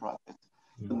articulate your project.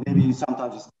 So maybe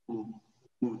sometimes it's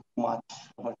too much.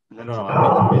 No,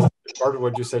 I missed part of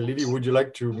what you said. Lily, would you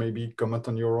like to maybe comment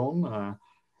on your own?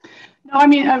 No, I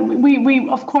mean, we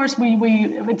of course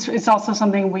it's also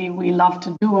something we love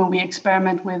to do, and we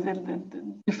experiment with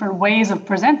different ways of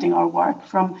presenting our work,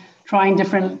 from trying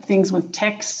different things with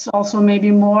texts, also maybe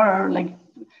more, or like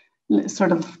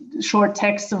sort of short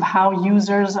texts of how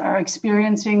users are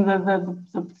experiencing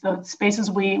the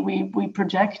spaces we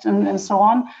project and so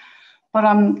on. But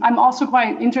I'm also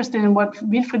quite interested in what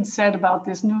Wilfried said about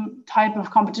this new type of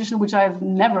competition, which I've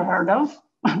never heard of.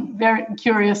 I'm very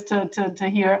curious to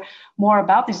hear more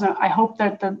about these. I hope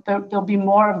that there'll be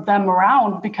more of them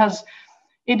around, because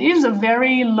it is a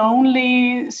very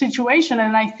lonely situation.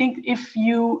 And I think if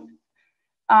you,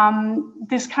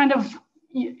 this kind of,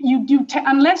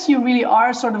 unless you really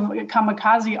are sort of a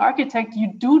kamikaze architect,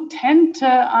 you do tend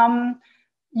to,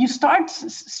 you start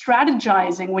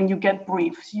strategizing when you get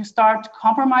briefs. You start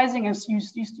compromising, and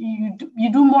you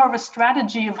do more of a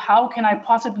strategy of how can I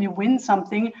possibly win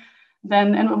something.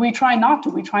 And we try not to,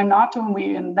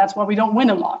 and that's why we don't win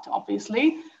a lot,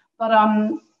 obviously. But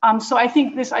so I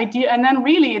think this idea, and then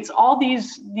really it's all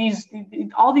these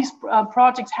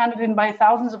projects handed in by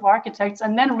thousands of architects,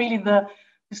 and then really the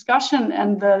discussion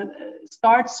and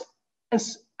starts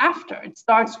as after. It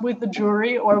starts with the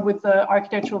jury or with the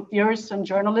architectural theorists and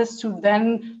journalists, who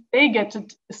then they get to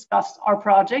discuss our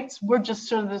projects. We're just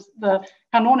sort of the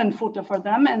Kanonenfutter for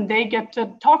them, and they get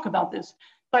to talk about this.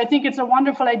 So I think it's a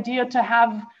wonderful idea to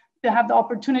have the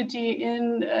opportunity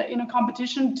in a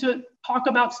competition to talk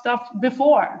about stuff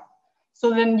before.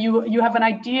 So then you have an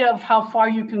idea of how far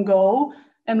you can go,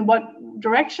 and what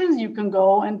directions you can go,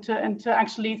 and to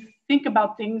actually think about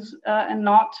things and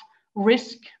not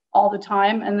risk all the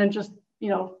time and then just, you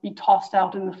know, be tossed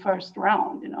out in the first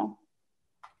round, you know.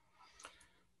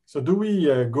 So do we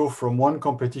go from one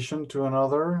competition to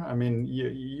another? I mean,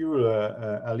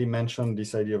 Ali mentioned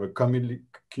this idea of a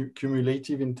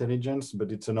cumulative intelligence, but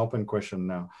it's an open question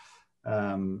now.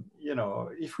 You know,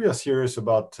 if we are serious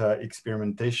about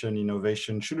experimentation,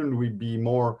 innovation, shouldn't we be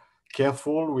more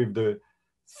careful with the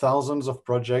thousands of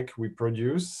projects we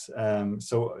produce? And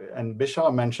Béchar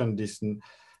mentioned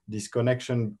this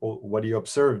connection, or what he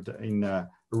observed in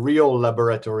real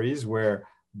laboratories, where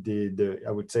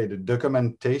I would say the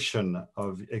documentation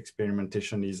of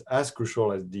experimentation is as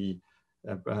crucial as the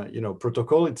you know,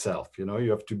 protocol itself. You know,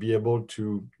 you have to be able to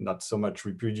not so much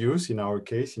reproduce in our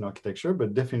case in architecture,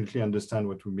 but definitely understand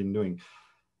what we've been doing.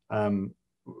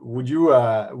 Would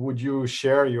you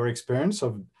share your experience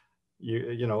of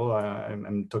you know,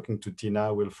 I'm talking to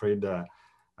Tina, Wilfried,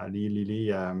 Ali,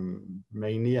 Lily,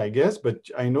 mainly, I guess, but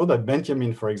I know that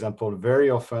Benjamin, for example,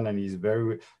 very often, and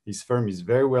his firm is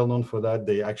very well known for that.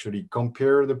 They actually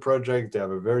compare the project. They have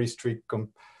a very strict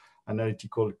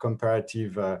analytical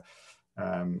comparative,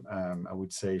 I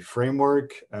would say, framework.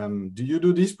 Do you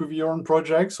do this with your own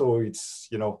projects, or it's,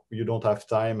 you know, you don't have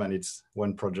time and it's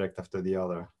one project after the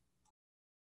other?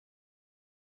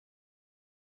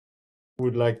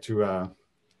 Would like to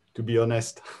be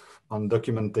honest on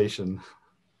documentation.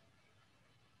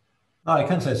 No, I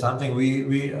can say something.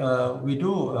 We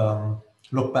do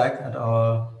look back at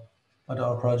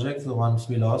our projects, the ones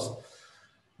we lost,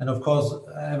 and of course,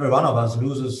 every one of us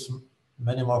loses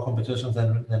many more competitions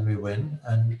than we win,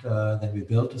 and than we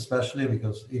build, especially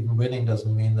because even winning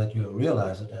doesn't mean that you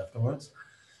realize it afterwards.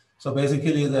 So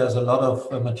basically, there's a lot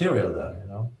of material there, you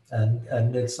know,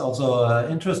 and it's also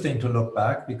interesting to look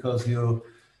back, because you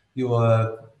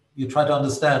try to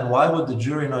understand why would the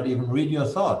jury not even read your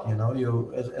thought. You know,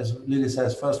 you, as Lily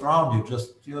says, first round,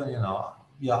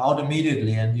 you're out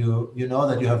immediately, and you know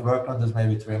that you have worked on this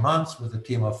maybe 3 months with a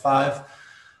team of 5,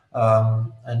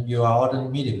 and you are out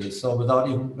immediately. So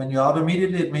when you're out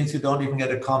immediately, it means you don't even get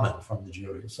a comment from the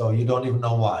jury, so you don't even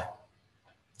know why.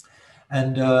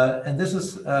 And this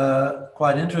is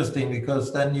quite interesting,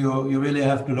 because then you really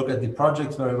have to look at the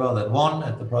projects very well that won,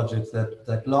 at the projects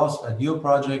that lost, at your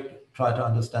project, try to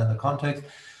understand the context.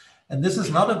 And this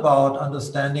is not about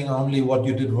understanding only what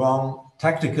you did wrong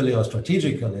tactically or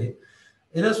strategically.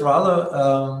 It is rather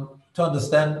to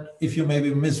understand if you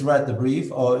maybe misread the brief,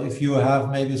 or if you have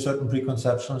maybe certain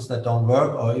preconceptions that don't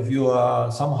work, or if you are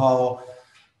somehow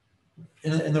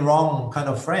in the wrong kind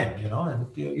of frame, you know, and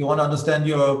you want to understand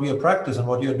your practice and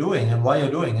what you're doing and why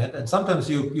you're doing it. And sometimes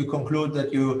you conclude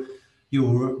that you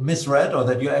misread, or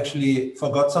that you actually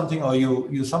forgot something, or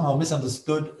you somehow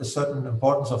misunderstood a certain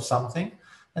importance of something.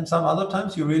 And some other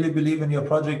times you really believe in your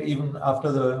project even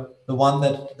after the one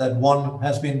that one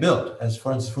has been built. As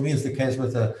for instance, for me, it's the case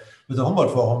with the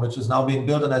Humboldt Forum, which is now being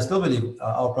built, and I still believe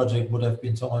our project would have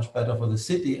been so much better for the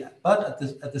city. But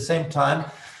at the same time,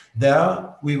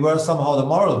 there we were somehow the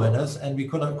moral winners, and we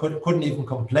couldn't even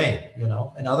complain. You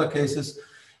know, in other cases,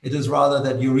 it is rather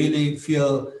that you really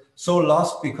feel so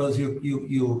lost because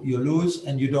you lose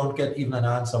and you don't get even an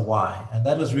answer why, and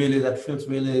that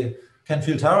can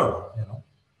feel terrible. You know,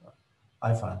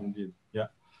 I find. Indeed, yeah.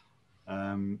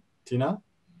 Tina,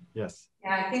 yes.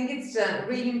 Yeah, I think it's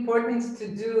really important to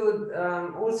do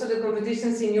also the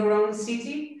competitions in your own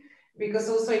city, because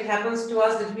also it happens to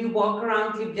us that we walk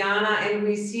around Ljubljana and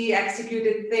we see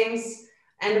executed things,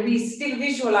 and we still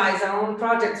visualize our own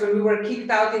projects when we were kicked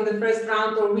out in the first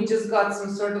round, or we just got some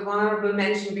sort of honorable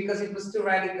mention because it was too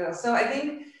radical. So I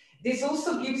think this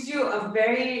also gives you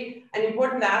an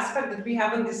important aspect that we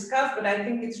haven't discussed, but I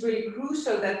think it's really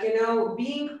crucial that, you know,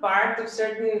 being part of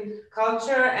certain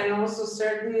culture and also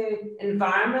certain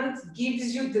environment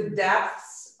gives you the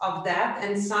depths of that.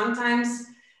 And sometimes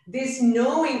this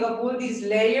knowing of all these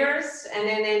layers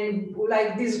and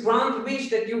like this grand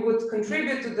wish that you would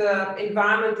contribute to the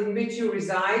environment in which you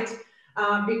reside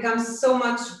becomes so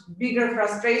much bigger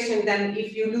frustration than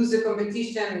if you lose a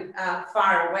competition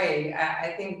far away.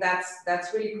 I think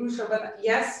that's really crucial. But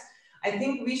yes, I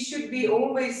think we should be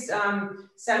always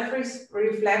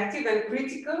self-reflective and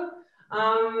critical,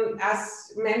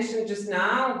 as mentioned just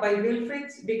now by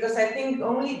Wilfried, because I think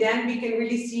only then we can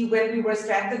really see when we were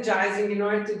strategizing in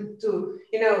order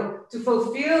to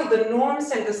fulfill the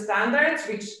norms and the standards,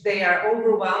 which they are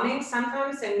overwhelming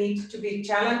sometimes and need to be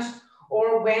challenged,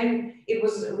 or when it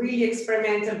was really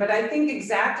experimental. But I think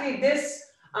exactly this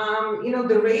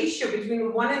the ratio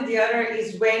between one and the other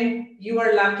is when you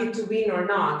are lucky to win or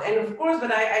not. And of course,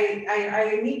 but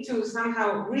I need to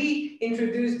somehow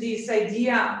reintroduce this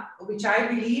idea, which I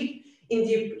believe in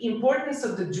the importance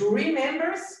of the jury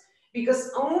members,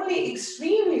 because only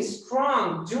extremely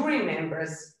strong jury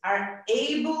members are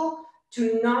able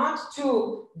to not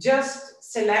to just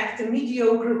select a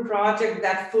mediocre project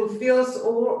that fulfills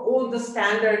all the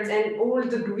standards and all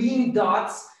the green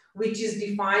dots which is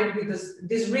defined with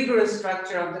this rigorous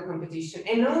structure of the competition.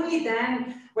 And only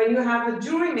then, when you have a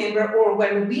jury member, or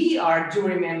when we are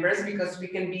jury members, because we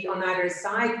can be on either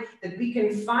side, that we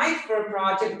can fight for a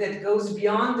project that goes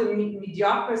beyond the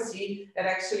mediocrity, that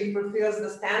actually fulfills the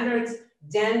standards,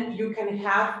 then you can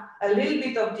have a little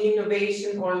bit of the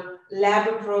innovation or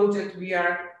lab project we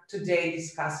are today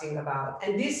discussing about.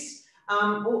 And this,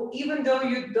 even though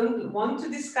you don't want to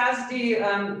discuss the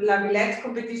La Villette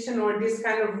competition or this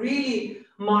kind of really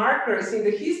markers in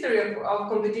the history of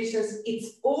competitions,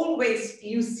 it's always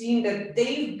you've seen that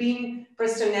they've been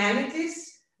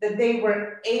personalities, that they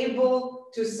were able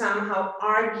to somehow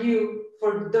argue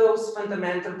for those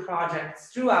fundamental projects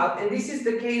throughout. And this is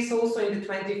the case also in the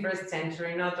 21st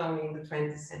century, not only in the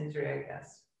 20th century, I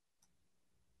guess.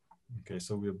 Okay,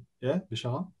 so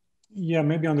Bishara? Yeah,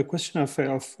 maybe on the question of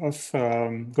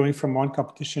going from one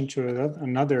competition to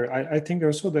another, I think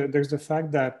also there's the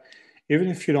fact that even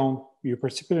if you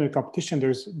participate in a competition,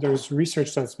 there's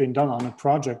research that's been done on a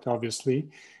project,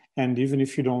 obviously, and even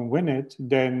if you don't win it,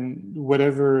 then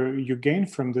whatever you gain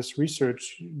from this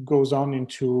research goes on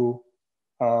into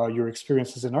your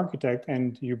experience as an architect,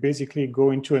 and you basically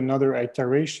go into another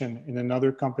iteration in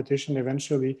another competition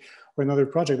eventually, or another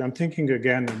project. I'm thinking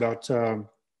again about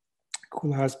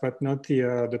Koolhaas, but not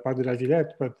the Parc de la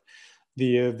Villette, but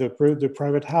the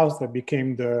private house that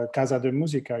became the Casa de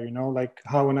Musica, like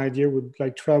how an idea would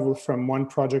like travel from one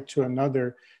project to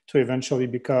another to eventually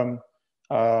become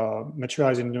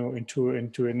materialized into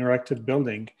an erected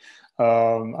building.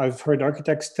 I've heard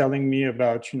architects telling me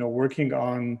about, working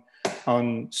on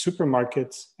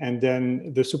supermarkets, and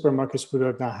then the supermarkets would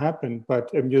have not happened,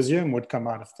 but a museum would come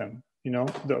out of them,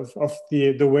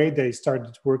 the way they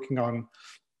started working on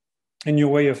a new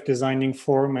way of designing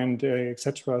form and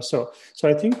etc. So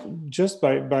I think just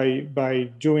by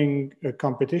doing a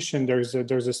competition, there's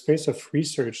a space of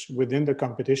research within the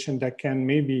competition that can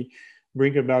maybe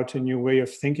bring about a new way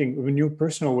of thinking, a new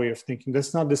personal way of thinking.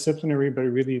 That's not disciplinary, but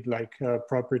really like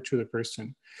proper to the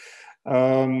person.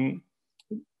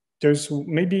 There's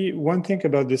maybe one thing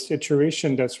about this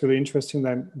iteration that's really interesting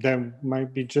that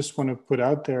might be just want to put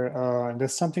out there. And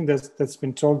that's something that's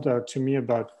been told to me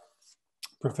about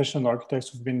professional architects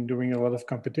who've been doing a lot of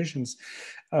competitions.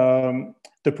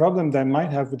 The problem that I might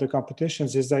have with the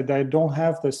competitions is that I don't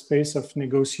have the space of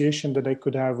negotiation that I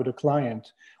could have with a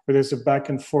client, where there's a back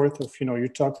and forth of, you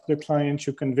talk to the client,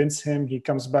 you convince him, he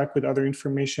comes back with other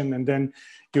information, and then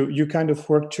you kind of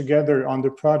work together on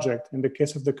the project. In the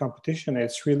case of the competition,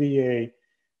 it's really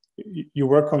you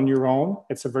work on your own.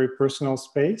 It's a very personal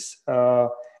space.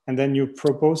 And then you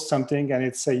propose something and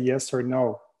it's a yes or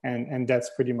no. And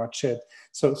that's pretty much it.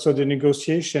 So the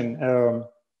negotiation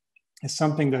is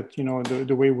something that,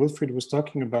 the way Wilfried was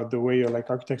talking about, the way like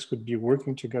architects would be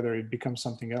working together, it becomes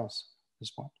something else at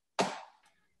this point.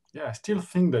 Yeah, I still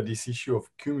think that this issue of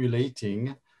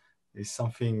cumulating is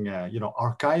something,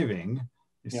 archiving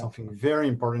is something very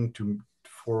important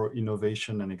for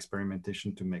innovation and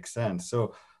experimentation to make sense.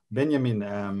 So Benjamin,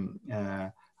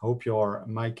 I hope your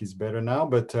mic is better now,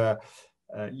 but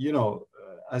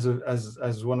as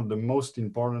one of the most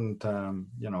important,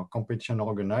 competition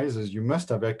organizers, you must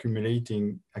have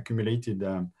accumulated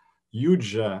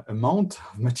huge amount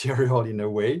of material in a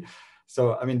way.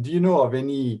 So, I mean, do you know of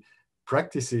any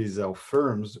practices or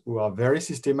firms who are very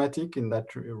systematic in that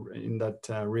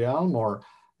realm,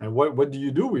 and what do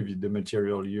you do with the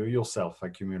material you yourself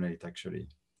accumulate actually?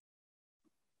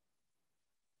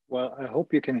 Well, I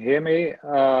hope you can hear me.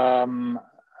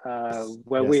 Yes.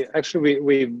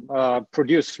 we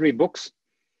produce 3 books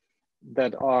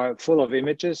that are full of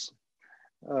images.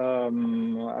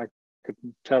 I could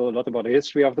tell a lot about the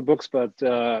history of the books, but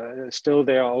still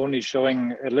they are only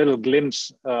showing a little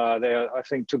glimpse. I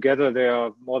think together they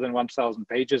are more than 1,000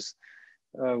 pages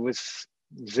with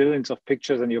zillions of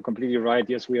pictures, and you're completely right.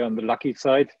 Yes, we are on the lucky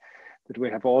side that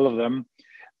we have all of them.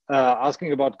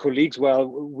 Asking about colleagues, well,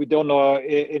 we don't know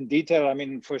in detail. I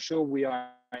mean, for sure we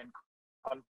are in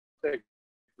contact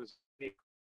with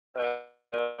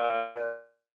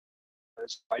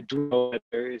I do know that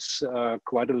there is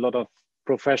quite a lot of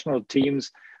professional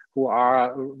teams who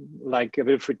are, like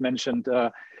Wilfried mentioned,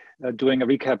 doing a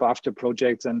recap after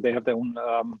projects, and they have their own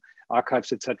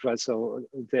archives, etc. So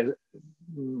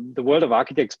the world of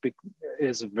architects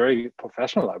is very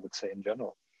professional, I would say, in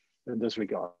general, in this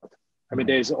regard. I mean,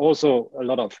 there's also a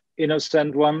lot of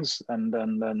innocent ones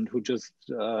and who just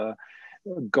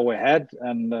go ahead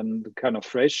and kind of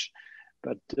fresh,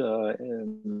 but I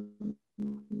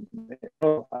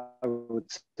would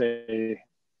say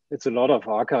it's a lot of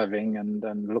archiving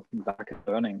and looking back and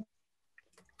learning.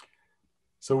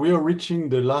 So we are reaching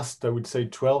the last, I would say,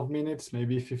 12 minutes,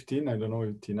 maybe 15. I don't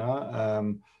know, Tina.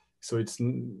 So it's,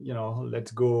 you know,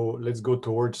 let's go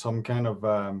towards some kind of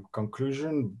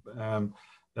conclusion.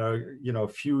 There are, you know, a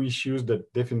few issues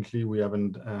that definitely we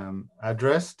haven't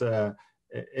addressed.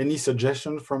 Any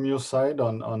suggestion from your side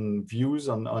on views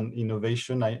on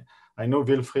innovation? I know,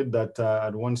 Wilfried, that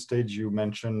at one stage you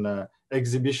mentioned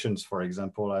exhibitions, for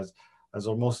example, as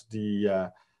almost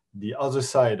the other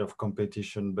side of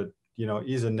competition. But you know,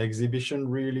 is an exhibition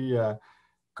really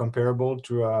comparable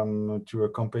to a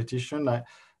competition?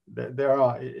 There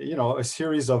are, you know, a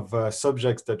series of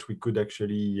subjects that we could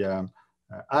actually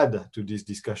add to this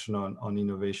discussion on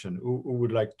innovation. Who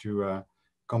would like to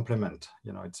complement?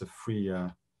 You know, it's a free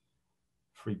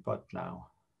pot now.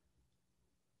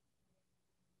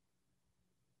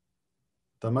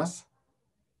 Thomas?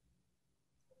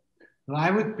 Well,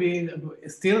 I would be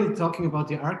still talking about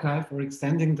the archive or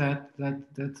extending that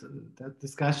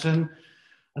discussion.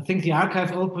 I think the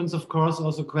archive opens, of course,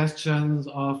 also questions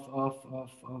of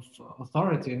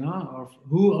authority, no? Of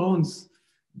who owns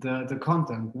the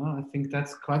content. No? I think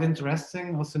that's quite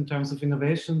interesting, also in terms of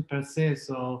innovation per se.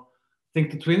 So I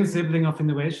think the twin sibling of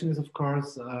innovation is, of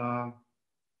course,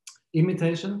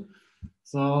 imitation.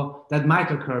 So that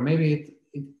might occur. Maybe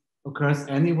it occurs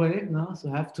anyway, no? So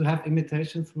have to have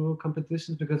imitation through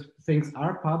competitions because things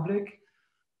are public.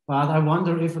 But I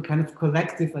wonder if a kind of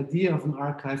collective idea of an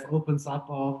archive opens up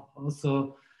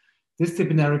also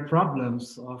disciplinary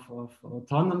problems of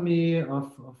autonomy,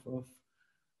 of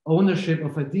ownership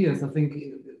of ideas. I think,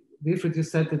 Wilfried, you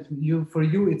said that for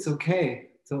you it's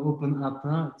okay to open up,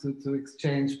 to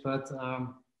exchange. But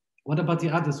what about the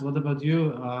others? What about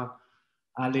you,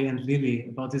 Ali and Lily,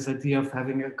 about this idea of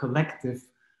having a collective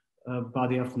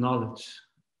body of knowledge?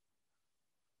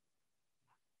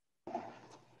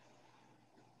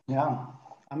 Yeah,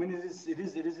 I mean, it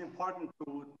is important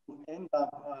to end up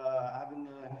having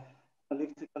a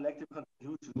collective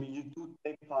contribution. I mean, you do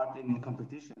take part in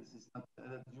competitions. It's not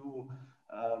that you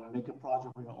make a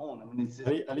project of your own. I mean, it's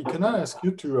Ali, can I ask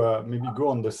you to maybe go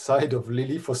on the side of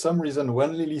Lily? For some reason,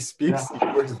 when Lily speaks,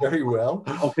 it works very well.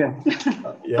 Okay.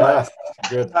 Yeah,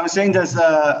 good. I'm saying that,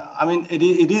 I mean,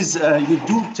 it is, you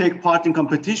do take part in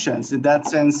competitions. In that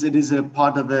sense, it is a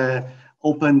part of a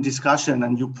open discussion,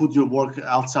 and you put your work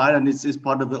outside, and it's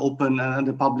part of the open and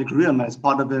the public realm as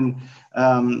part of an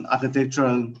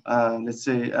architectural, let's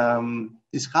say,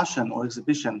 discussion or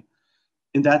exhibition.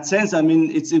 In that sense, I mean,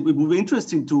 it would be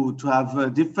interesting to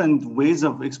have different ways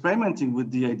of experimenting with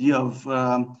the idea of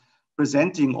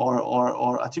presenting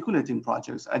or articulating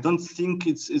projects. I don't think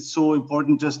it's so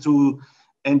important just to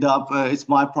end up, it's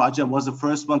my project, I was the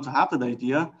first one to have that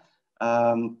idea.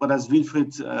 But as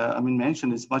Wilfried, I mean,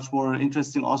 mentioned, it's much more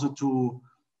interesting also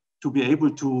to be able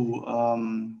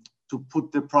to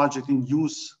put the project in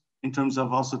use in terms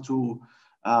of also to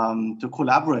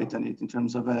collaborate on it in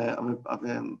terms of a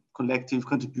collective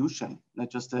contribution, not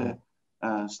just a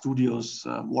studio's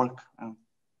work.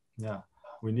 Yeah,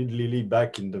 we need Lily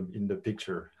back in the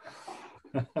picture.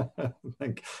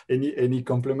 Any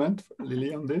compliment,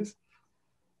 Lily, on this?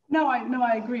 No,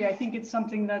 I agree. I think it's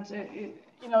something that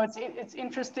you know, it's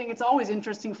interesting. It's always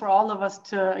interesting for all of us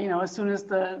to, you know, as soon as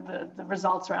the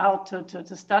results are out,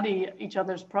 to study each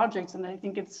other's projects, and I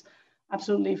think it's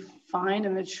absolutely fine,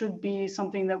 and it should be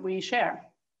something that we share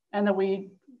and that we,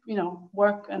 you know,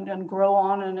 work and grow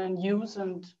on and use,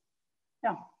 and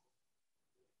yeah.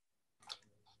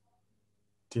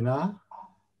 Tina?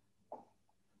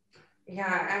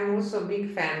 Yeah, I'm also a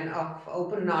big fan of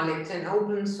open knowledge and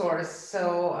open source.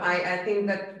 So I think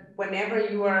that whenever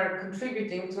you are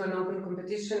contributing to an open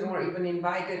competition or even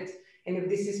invited, and if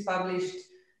this is published,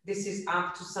 this is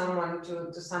up to someone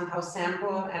to somehow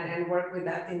sample and work with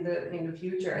that in the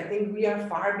future. I think we are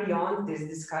far beyond this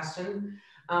discussion.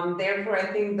 Therefore, I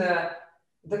think the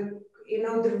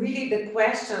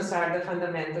questions are the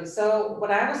fundamentals. So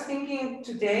what I was thinking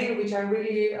today, which I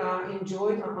really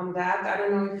enjoyed on that, I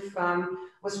don't know if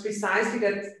was precisely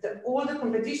that all the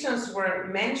competitions were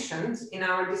mentioned in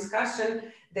our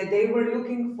discussion, that they were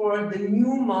looking for the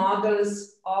new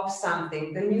models of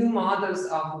something, the new models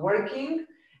of working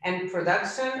and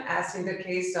production, as in the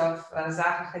case of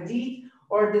Zaha Hadid,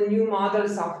 or the new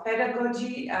models of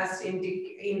pedagogy, as in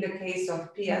the case of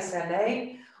PSLA,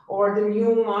 or the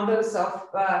new models of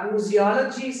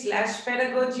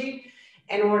museology/pedagogy,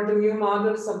 and or the new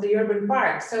models of the urban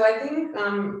park. So I think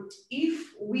if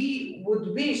we would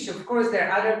wish, of course, there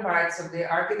are other parts of the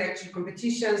architecture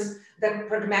competitions, that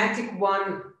pragmatic one,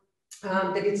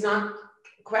 that it's not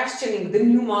questioning the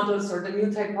new models or the new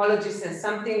typologies and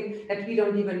something that we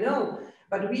don't even know.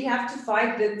 But we have to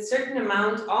fight that certain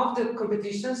amount of the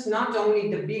competitions, not only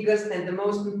the biggest and the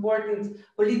most important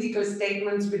political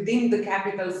statements within the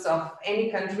capitals of any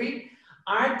country,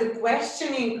 are the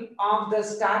questioning of the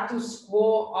status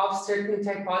quo of certain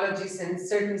typologies and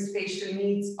certain spatial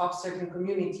needs of certain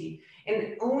community.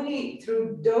 And only through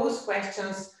those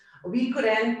questions we could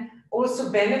then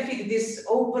also benefit this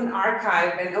open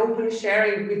archive and open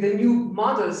sharing with the new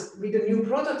models, with the new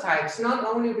prototypes, not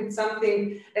only with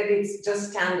something that is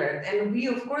just standard. And we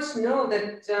of course know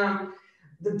that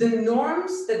the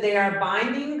norms that they are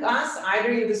binding us,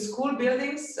 either in the school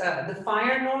buildings, the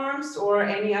fire norms or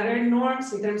any other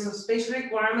norms in terms of spatial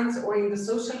requirements, or in the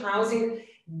social housing,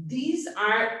 these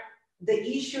are the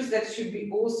issues that should be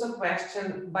also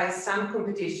questioned by some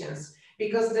competitions.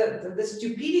 Because the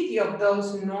stupidity of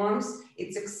those norms,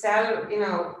 it's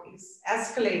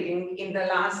escalating in the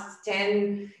last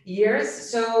 10 years.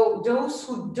 So those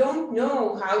who don't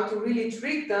know how to really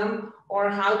trick them or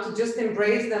how to just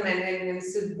embrace them and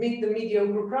submit the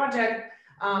mediocre project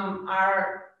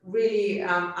are really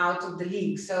out of the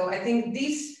league. So I think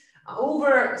this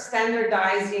over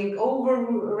standardizing, over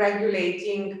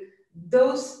regulating,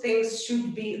 those things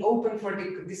should be open for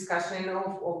the discussion and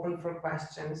open for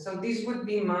questions. So this would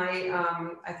be my,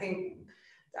 I think,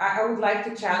 I would like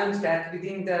to challenge that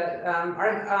within the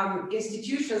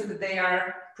institutions that they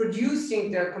are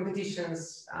producing the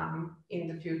competitions in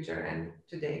the future and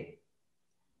today.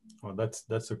 Well,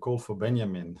 that's a call for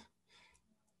Benjamin.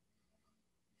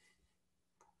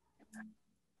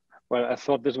 Well, I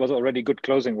thought this was already good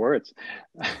closing words.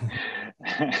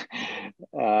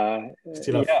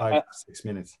 Still have 5-6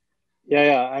 minutes.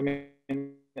 Yeah. I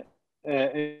mean,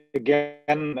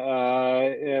 again,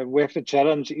 we have to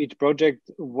challenge each project,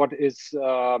 what is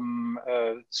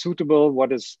suitable,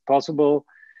 what is possible,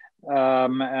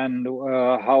 and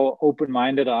how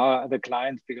open-minded are the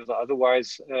clients, because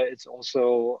otherwise it's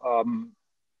also,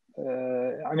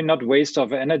 I mean, not waste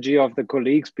of energy of the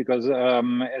colleagues, because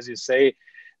as you say,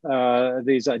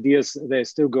 these ideas, they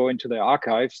still go into the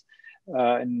archives,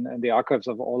 and the archives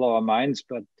of all our minds,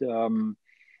 but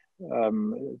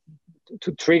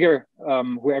to trigger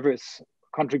whoever is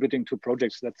contributing to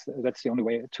projects, that's the only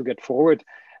way to get forward,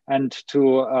 and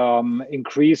to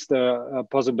increase the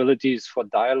possibilities for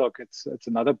dialogue. It's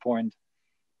another point,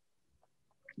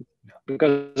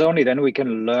 because only then we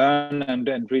can learn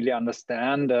and really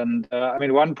understand. And I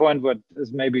mean, one point what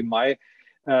is maybe my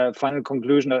final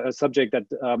conclusion, a subject that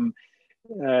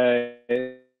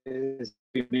is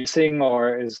missing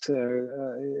or is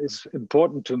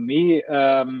important to me,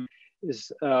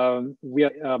 is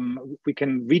we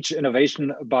can reach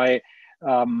innovation by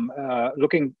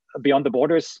looking beyond the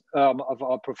borders of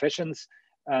our professions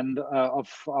and of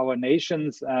our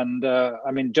nations. And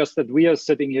I mean, just that we are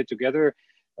sitting here together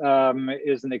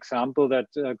is an example that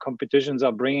competitions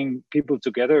are bringing people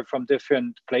together from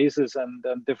different places and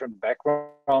different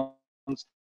backgrounds.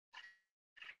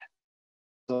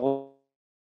 So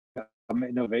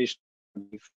innovation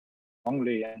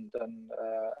strongly, and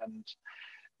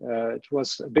it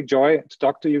was a big joy to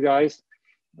talk to you guys,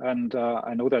 and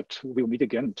I know that we'll meet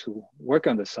again to work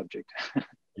on this subject.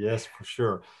 Yes, for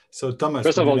sure. So Thomas,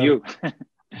 first of all, you.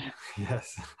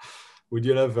 Yes, would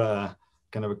you have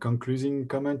kind of a concluding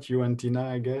comment, you and Tina,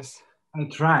 I guess? I'll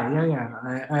try.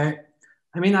 Yeah.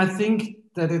 I mean, I think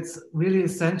that it's really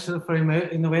essential for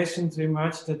innovation to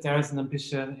emerge that there is an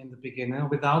ambition in the beginning.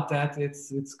 Without that,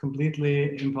 it's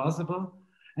completely impossible.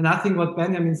 And I think what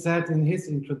Benjamin said in his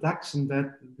introduction,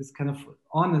 that this kind of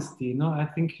honesty, I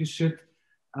think you should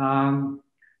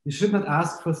not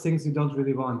ask for things you don't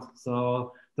really want.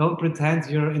 So don't pretend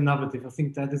you're innovative. I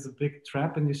think that is a big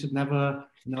trap, and you should never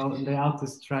lay out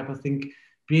this trap. I think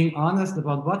being honest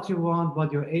about what you want,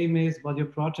 what your aim is, what your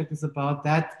project is about,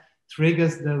 that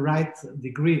triggers the right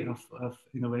degree of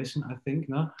innovation, I think,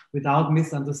 without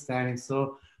misunderstanding.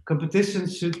 So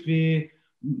competitions should be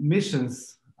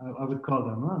missions, I would call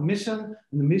them. Mission,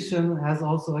 and the mission has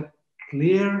also a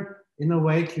clear, in a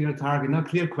way, clear target,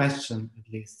 clear question at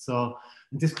least. So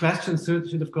this question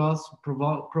should of course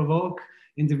provoke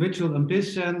individual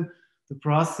ambition. The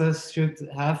process should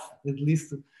have at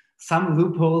least some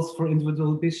loopholes for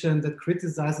individual ambition that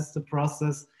criticizes the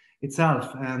process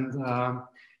itself. And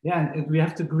yeah, and we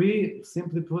have to agree,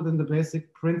 simply put, in the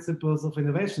basic principles of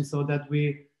innovation, so that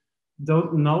we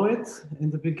don't know it in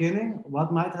the beginning,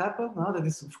 what might happen. Now, that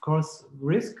is, of course,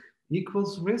 risk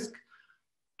equals risk,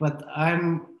 but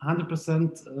I'm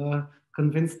 100%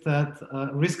 convinced that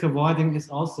risk avoiding is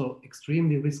also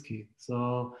extremely risky.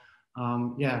 So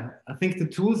yeah, I think the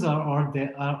tools are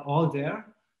all there.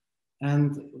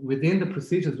 And within the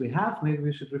procedures we have, maybe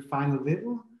we should refine a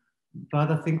little,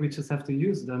 but I think we just have to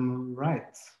use them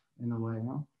right in a way.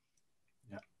 No?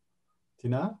 Yeah.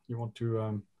 Tina, you want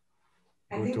to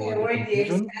I think I already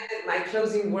extended my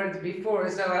closing words before,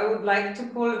 so I would like to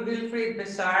call Wilfried,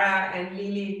 Beshara, and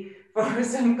Lily for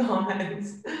some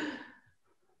comments.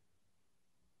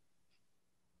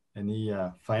 Any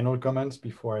final comments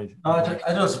before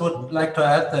I just would like to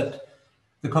add that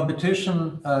the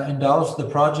competition endows the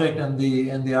project and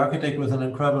the architect with an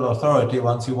incredible authority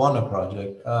once you won a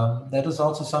project. That is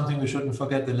also something we shouldn't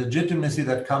forget, the legitimacy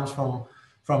that comes from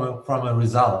a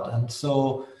result. And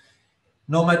so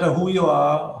no matter who you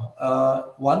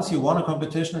are, once you won a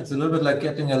competition, it's a little bit like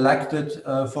getting elected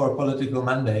for a political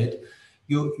mandate.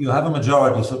 You have a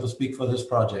majority, so to speak, for this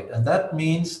project. And that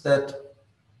means that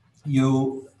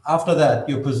after that,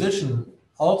 your position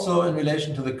also in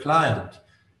relation to the client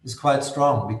is quite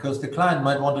strong, because the client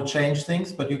might want to change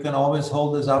things, but you can always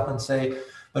hold this up and say,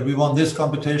 but we won this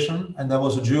competition, and there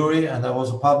was a jury, and there was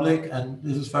a public, and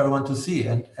this is for everyone to see.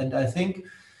 And I think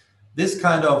this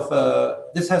kind of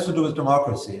this has to do with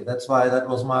democracy. That's why that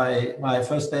was my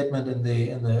first statement in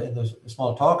the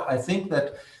small talk. I think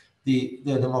that the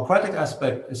democratic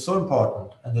aspect is so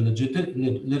important, and the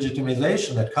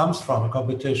legitimization that comes from a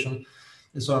competition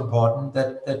is so important,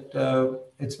 that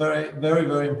it's very, very,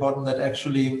 very important that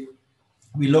actually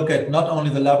we look at not only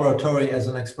the laboratory as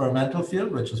an experimental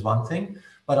field, which is one thing,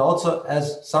 but also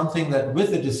as something that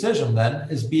with the decision then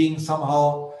is being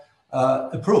somehow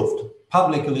approved,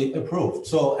 publicly approved.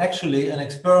 So actually an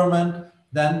experiment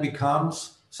then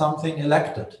becomes something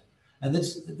elected. And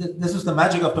this is the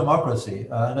magic of democracy.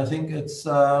 And I think it's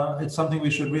something we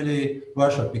should really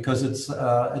worship, because it's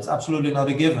absolutely not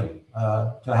a given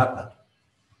to have that.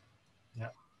 Yeah,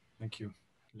 thank you.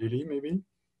 Lily, maybe?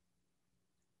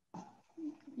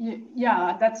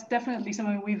 Yeah, that's definitely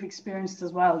something we've experienced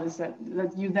as well, is that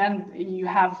you've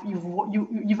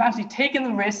actually taken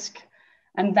the risk,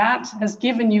 and that has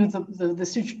given you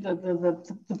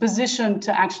the position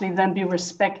to actually then be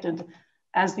respected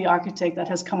as the architect that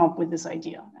has come up with this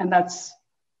idea. And that's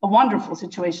a wonderful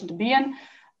situation to be in.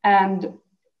 And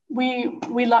we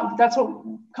love, that's what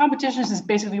competitions is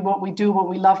basically what we do, what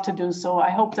we love to do. So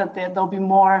I hope that there'll be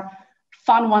more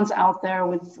fun ones out there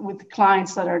with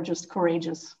clients that are just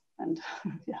courageous. And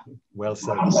yeah. Well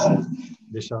said.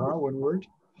 Beshara, one word?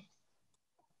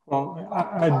 Well,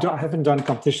 I haven't done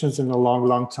competitions in a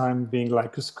long time, being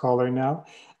like a scholar now.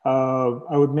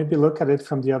 I would maybe look at it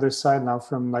from the other side now,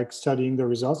 from like studying the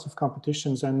results of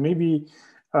competitions, and maybe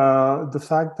the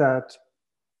fact that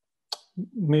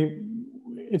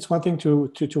it's one thing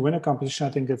to win a competition.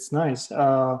 I think it's nice.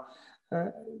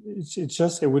 It's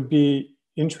just, it would be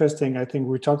interesting. I think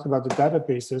we talked about the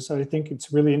databases. I think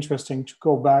it's really interesting to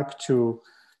go back to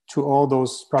all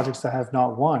those projects that have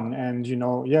not won. And, you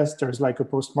know, yes, there's like a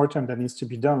postmortem that needs to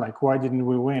be done. Like, why didn't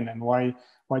we win? And why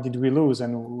did we lose?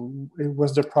 And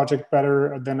was the project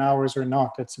better than ours or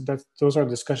not? Those are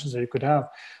discussions that you could have.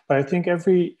 But I think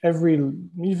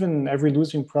even every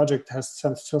losing project has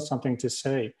still something to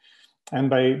say. And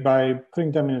by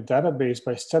putting them in a database,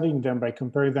 by studying them, by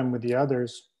comparing them with the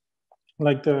others,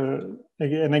 and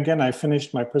again, I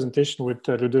finished my presentation with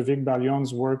Ludovic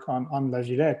Ballion's work on La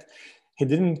Villette. He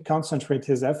didn't concentrate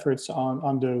his efforts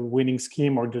on the winning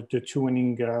scheme or the two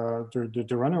winning, the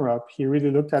runner-up. He really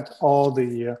looked at all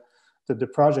the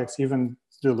projects, even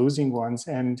the losing ones.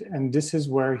 And this is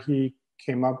where he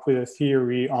came up with a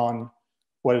theory on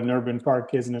what an urban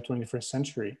park is in the 21st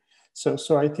century.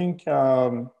 So I think,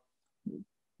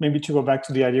 maybe to go back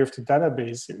to the idea of the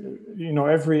database, you know,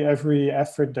 every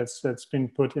effort that's been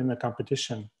put in the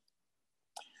competition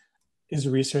is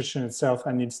research in itself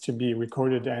and needs to be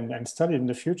recorded and studied in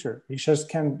the future. It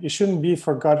shouldn't be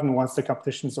forgotten once the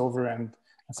competition is over and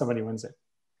somebody wins it.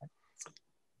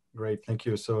 Great, thank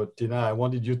you. So Tina, I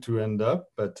wanted you to end up,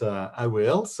 but I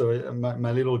will. So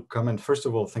my little comment, first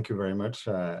of all, thank you very much.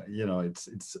 You know,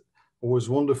 it's always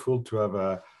wonderful to have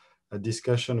a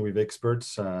discussion with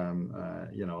experts,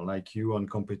 you know, like you on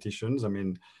competitions. I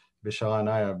mean, Beshara and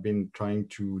I have been trying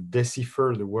to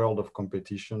decipher the world of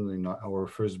competition in our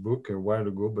first book a while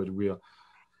ago, but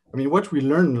what we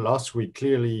learned last week,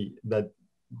 clearly that,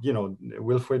 you know,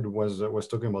 Wilfried was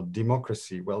talking about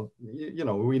democracy. Well, you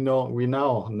know, we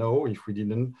now know, if we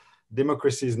didn't,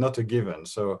 democracy is not a given.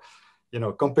 So,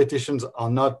 competitions are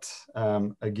not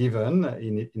a given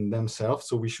in themselves.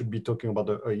 So we should be talking about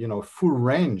a full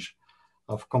range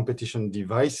of competition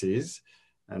devices.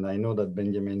 And I know that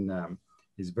Benjamin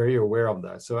is very aware of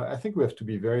that. So I think we have to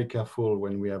be very careful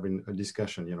when we have a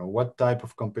discussion, what type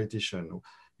of competition,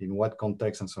 in what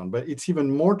context and so on. But it's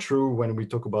even more true when we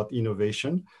talk about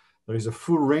innovation. There is a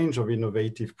full range of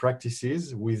innovative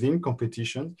practices within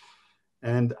competition.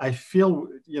 And I feel,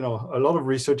 a lot of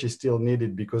research is still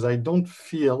needed, because I don't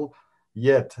feel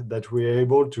yet that we're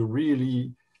able to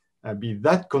really be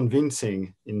that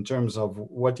convincing in terms of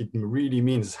what it really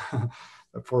means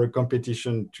for a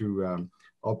competition to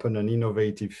open an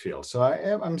innovative field. So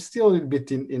I'm still a little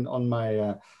bit on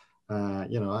my,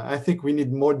 I think we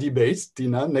need more debates,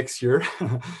 Tina, next year,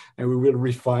 and we will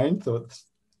refine. So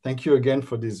thank you again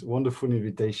for this wonderful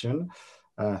invitation.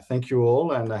 Thank you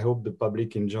all, and I hope the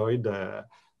public enjoyed.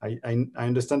 I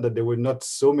understand that there were not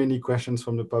so many questions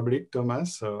from the public,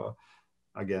 Thomas. So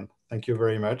again, thank you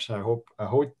very much. I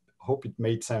hope it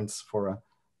made sense for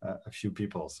a few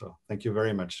people. So thank you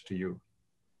very much to you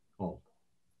all.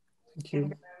 Thank you.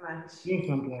 Thank you very much.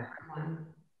 Yes,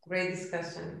 Great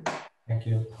discussion. Thank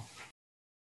you.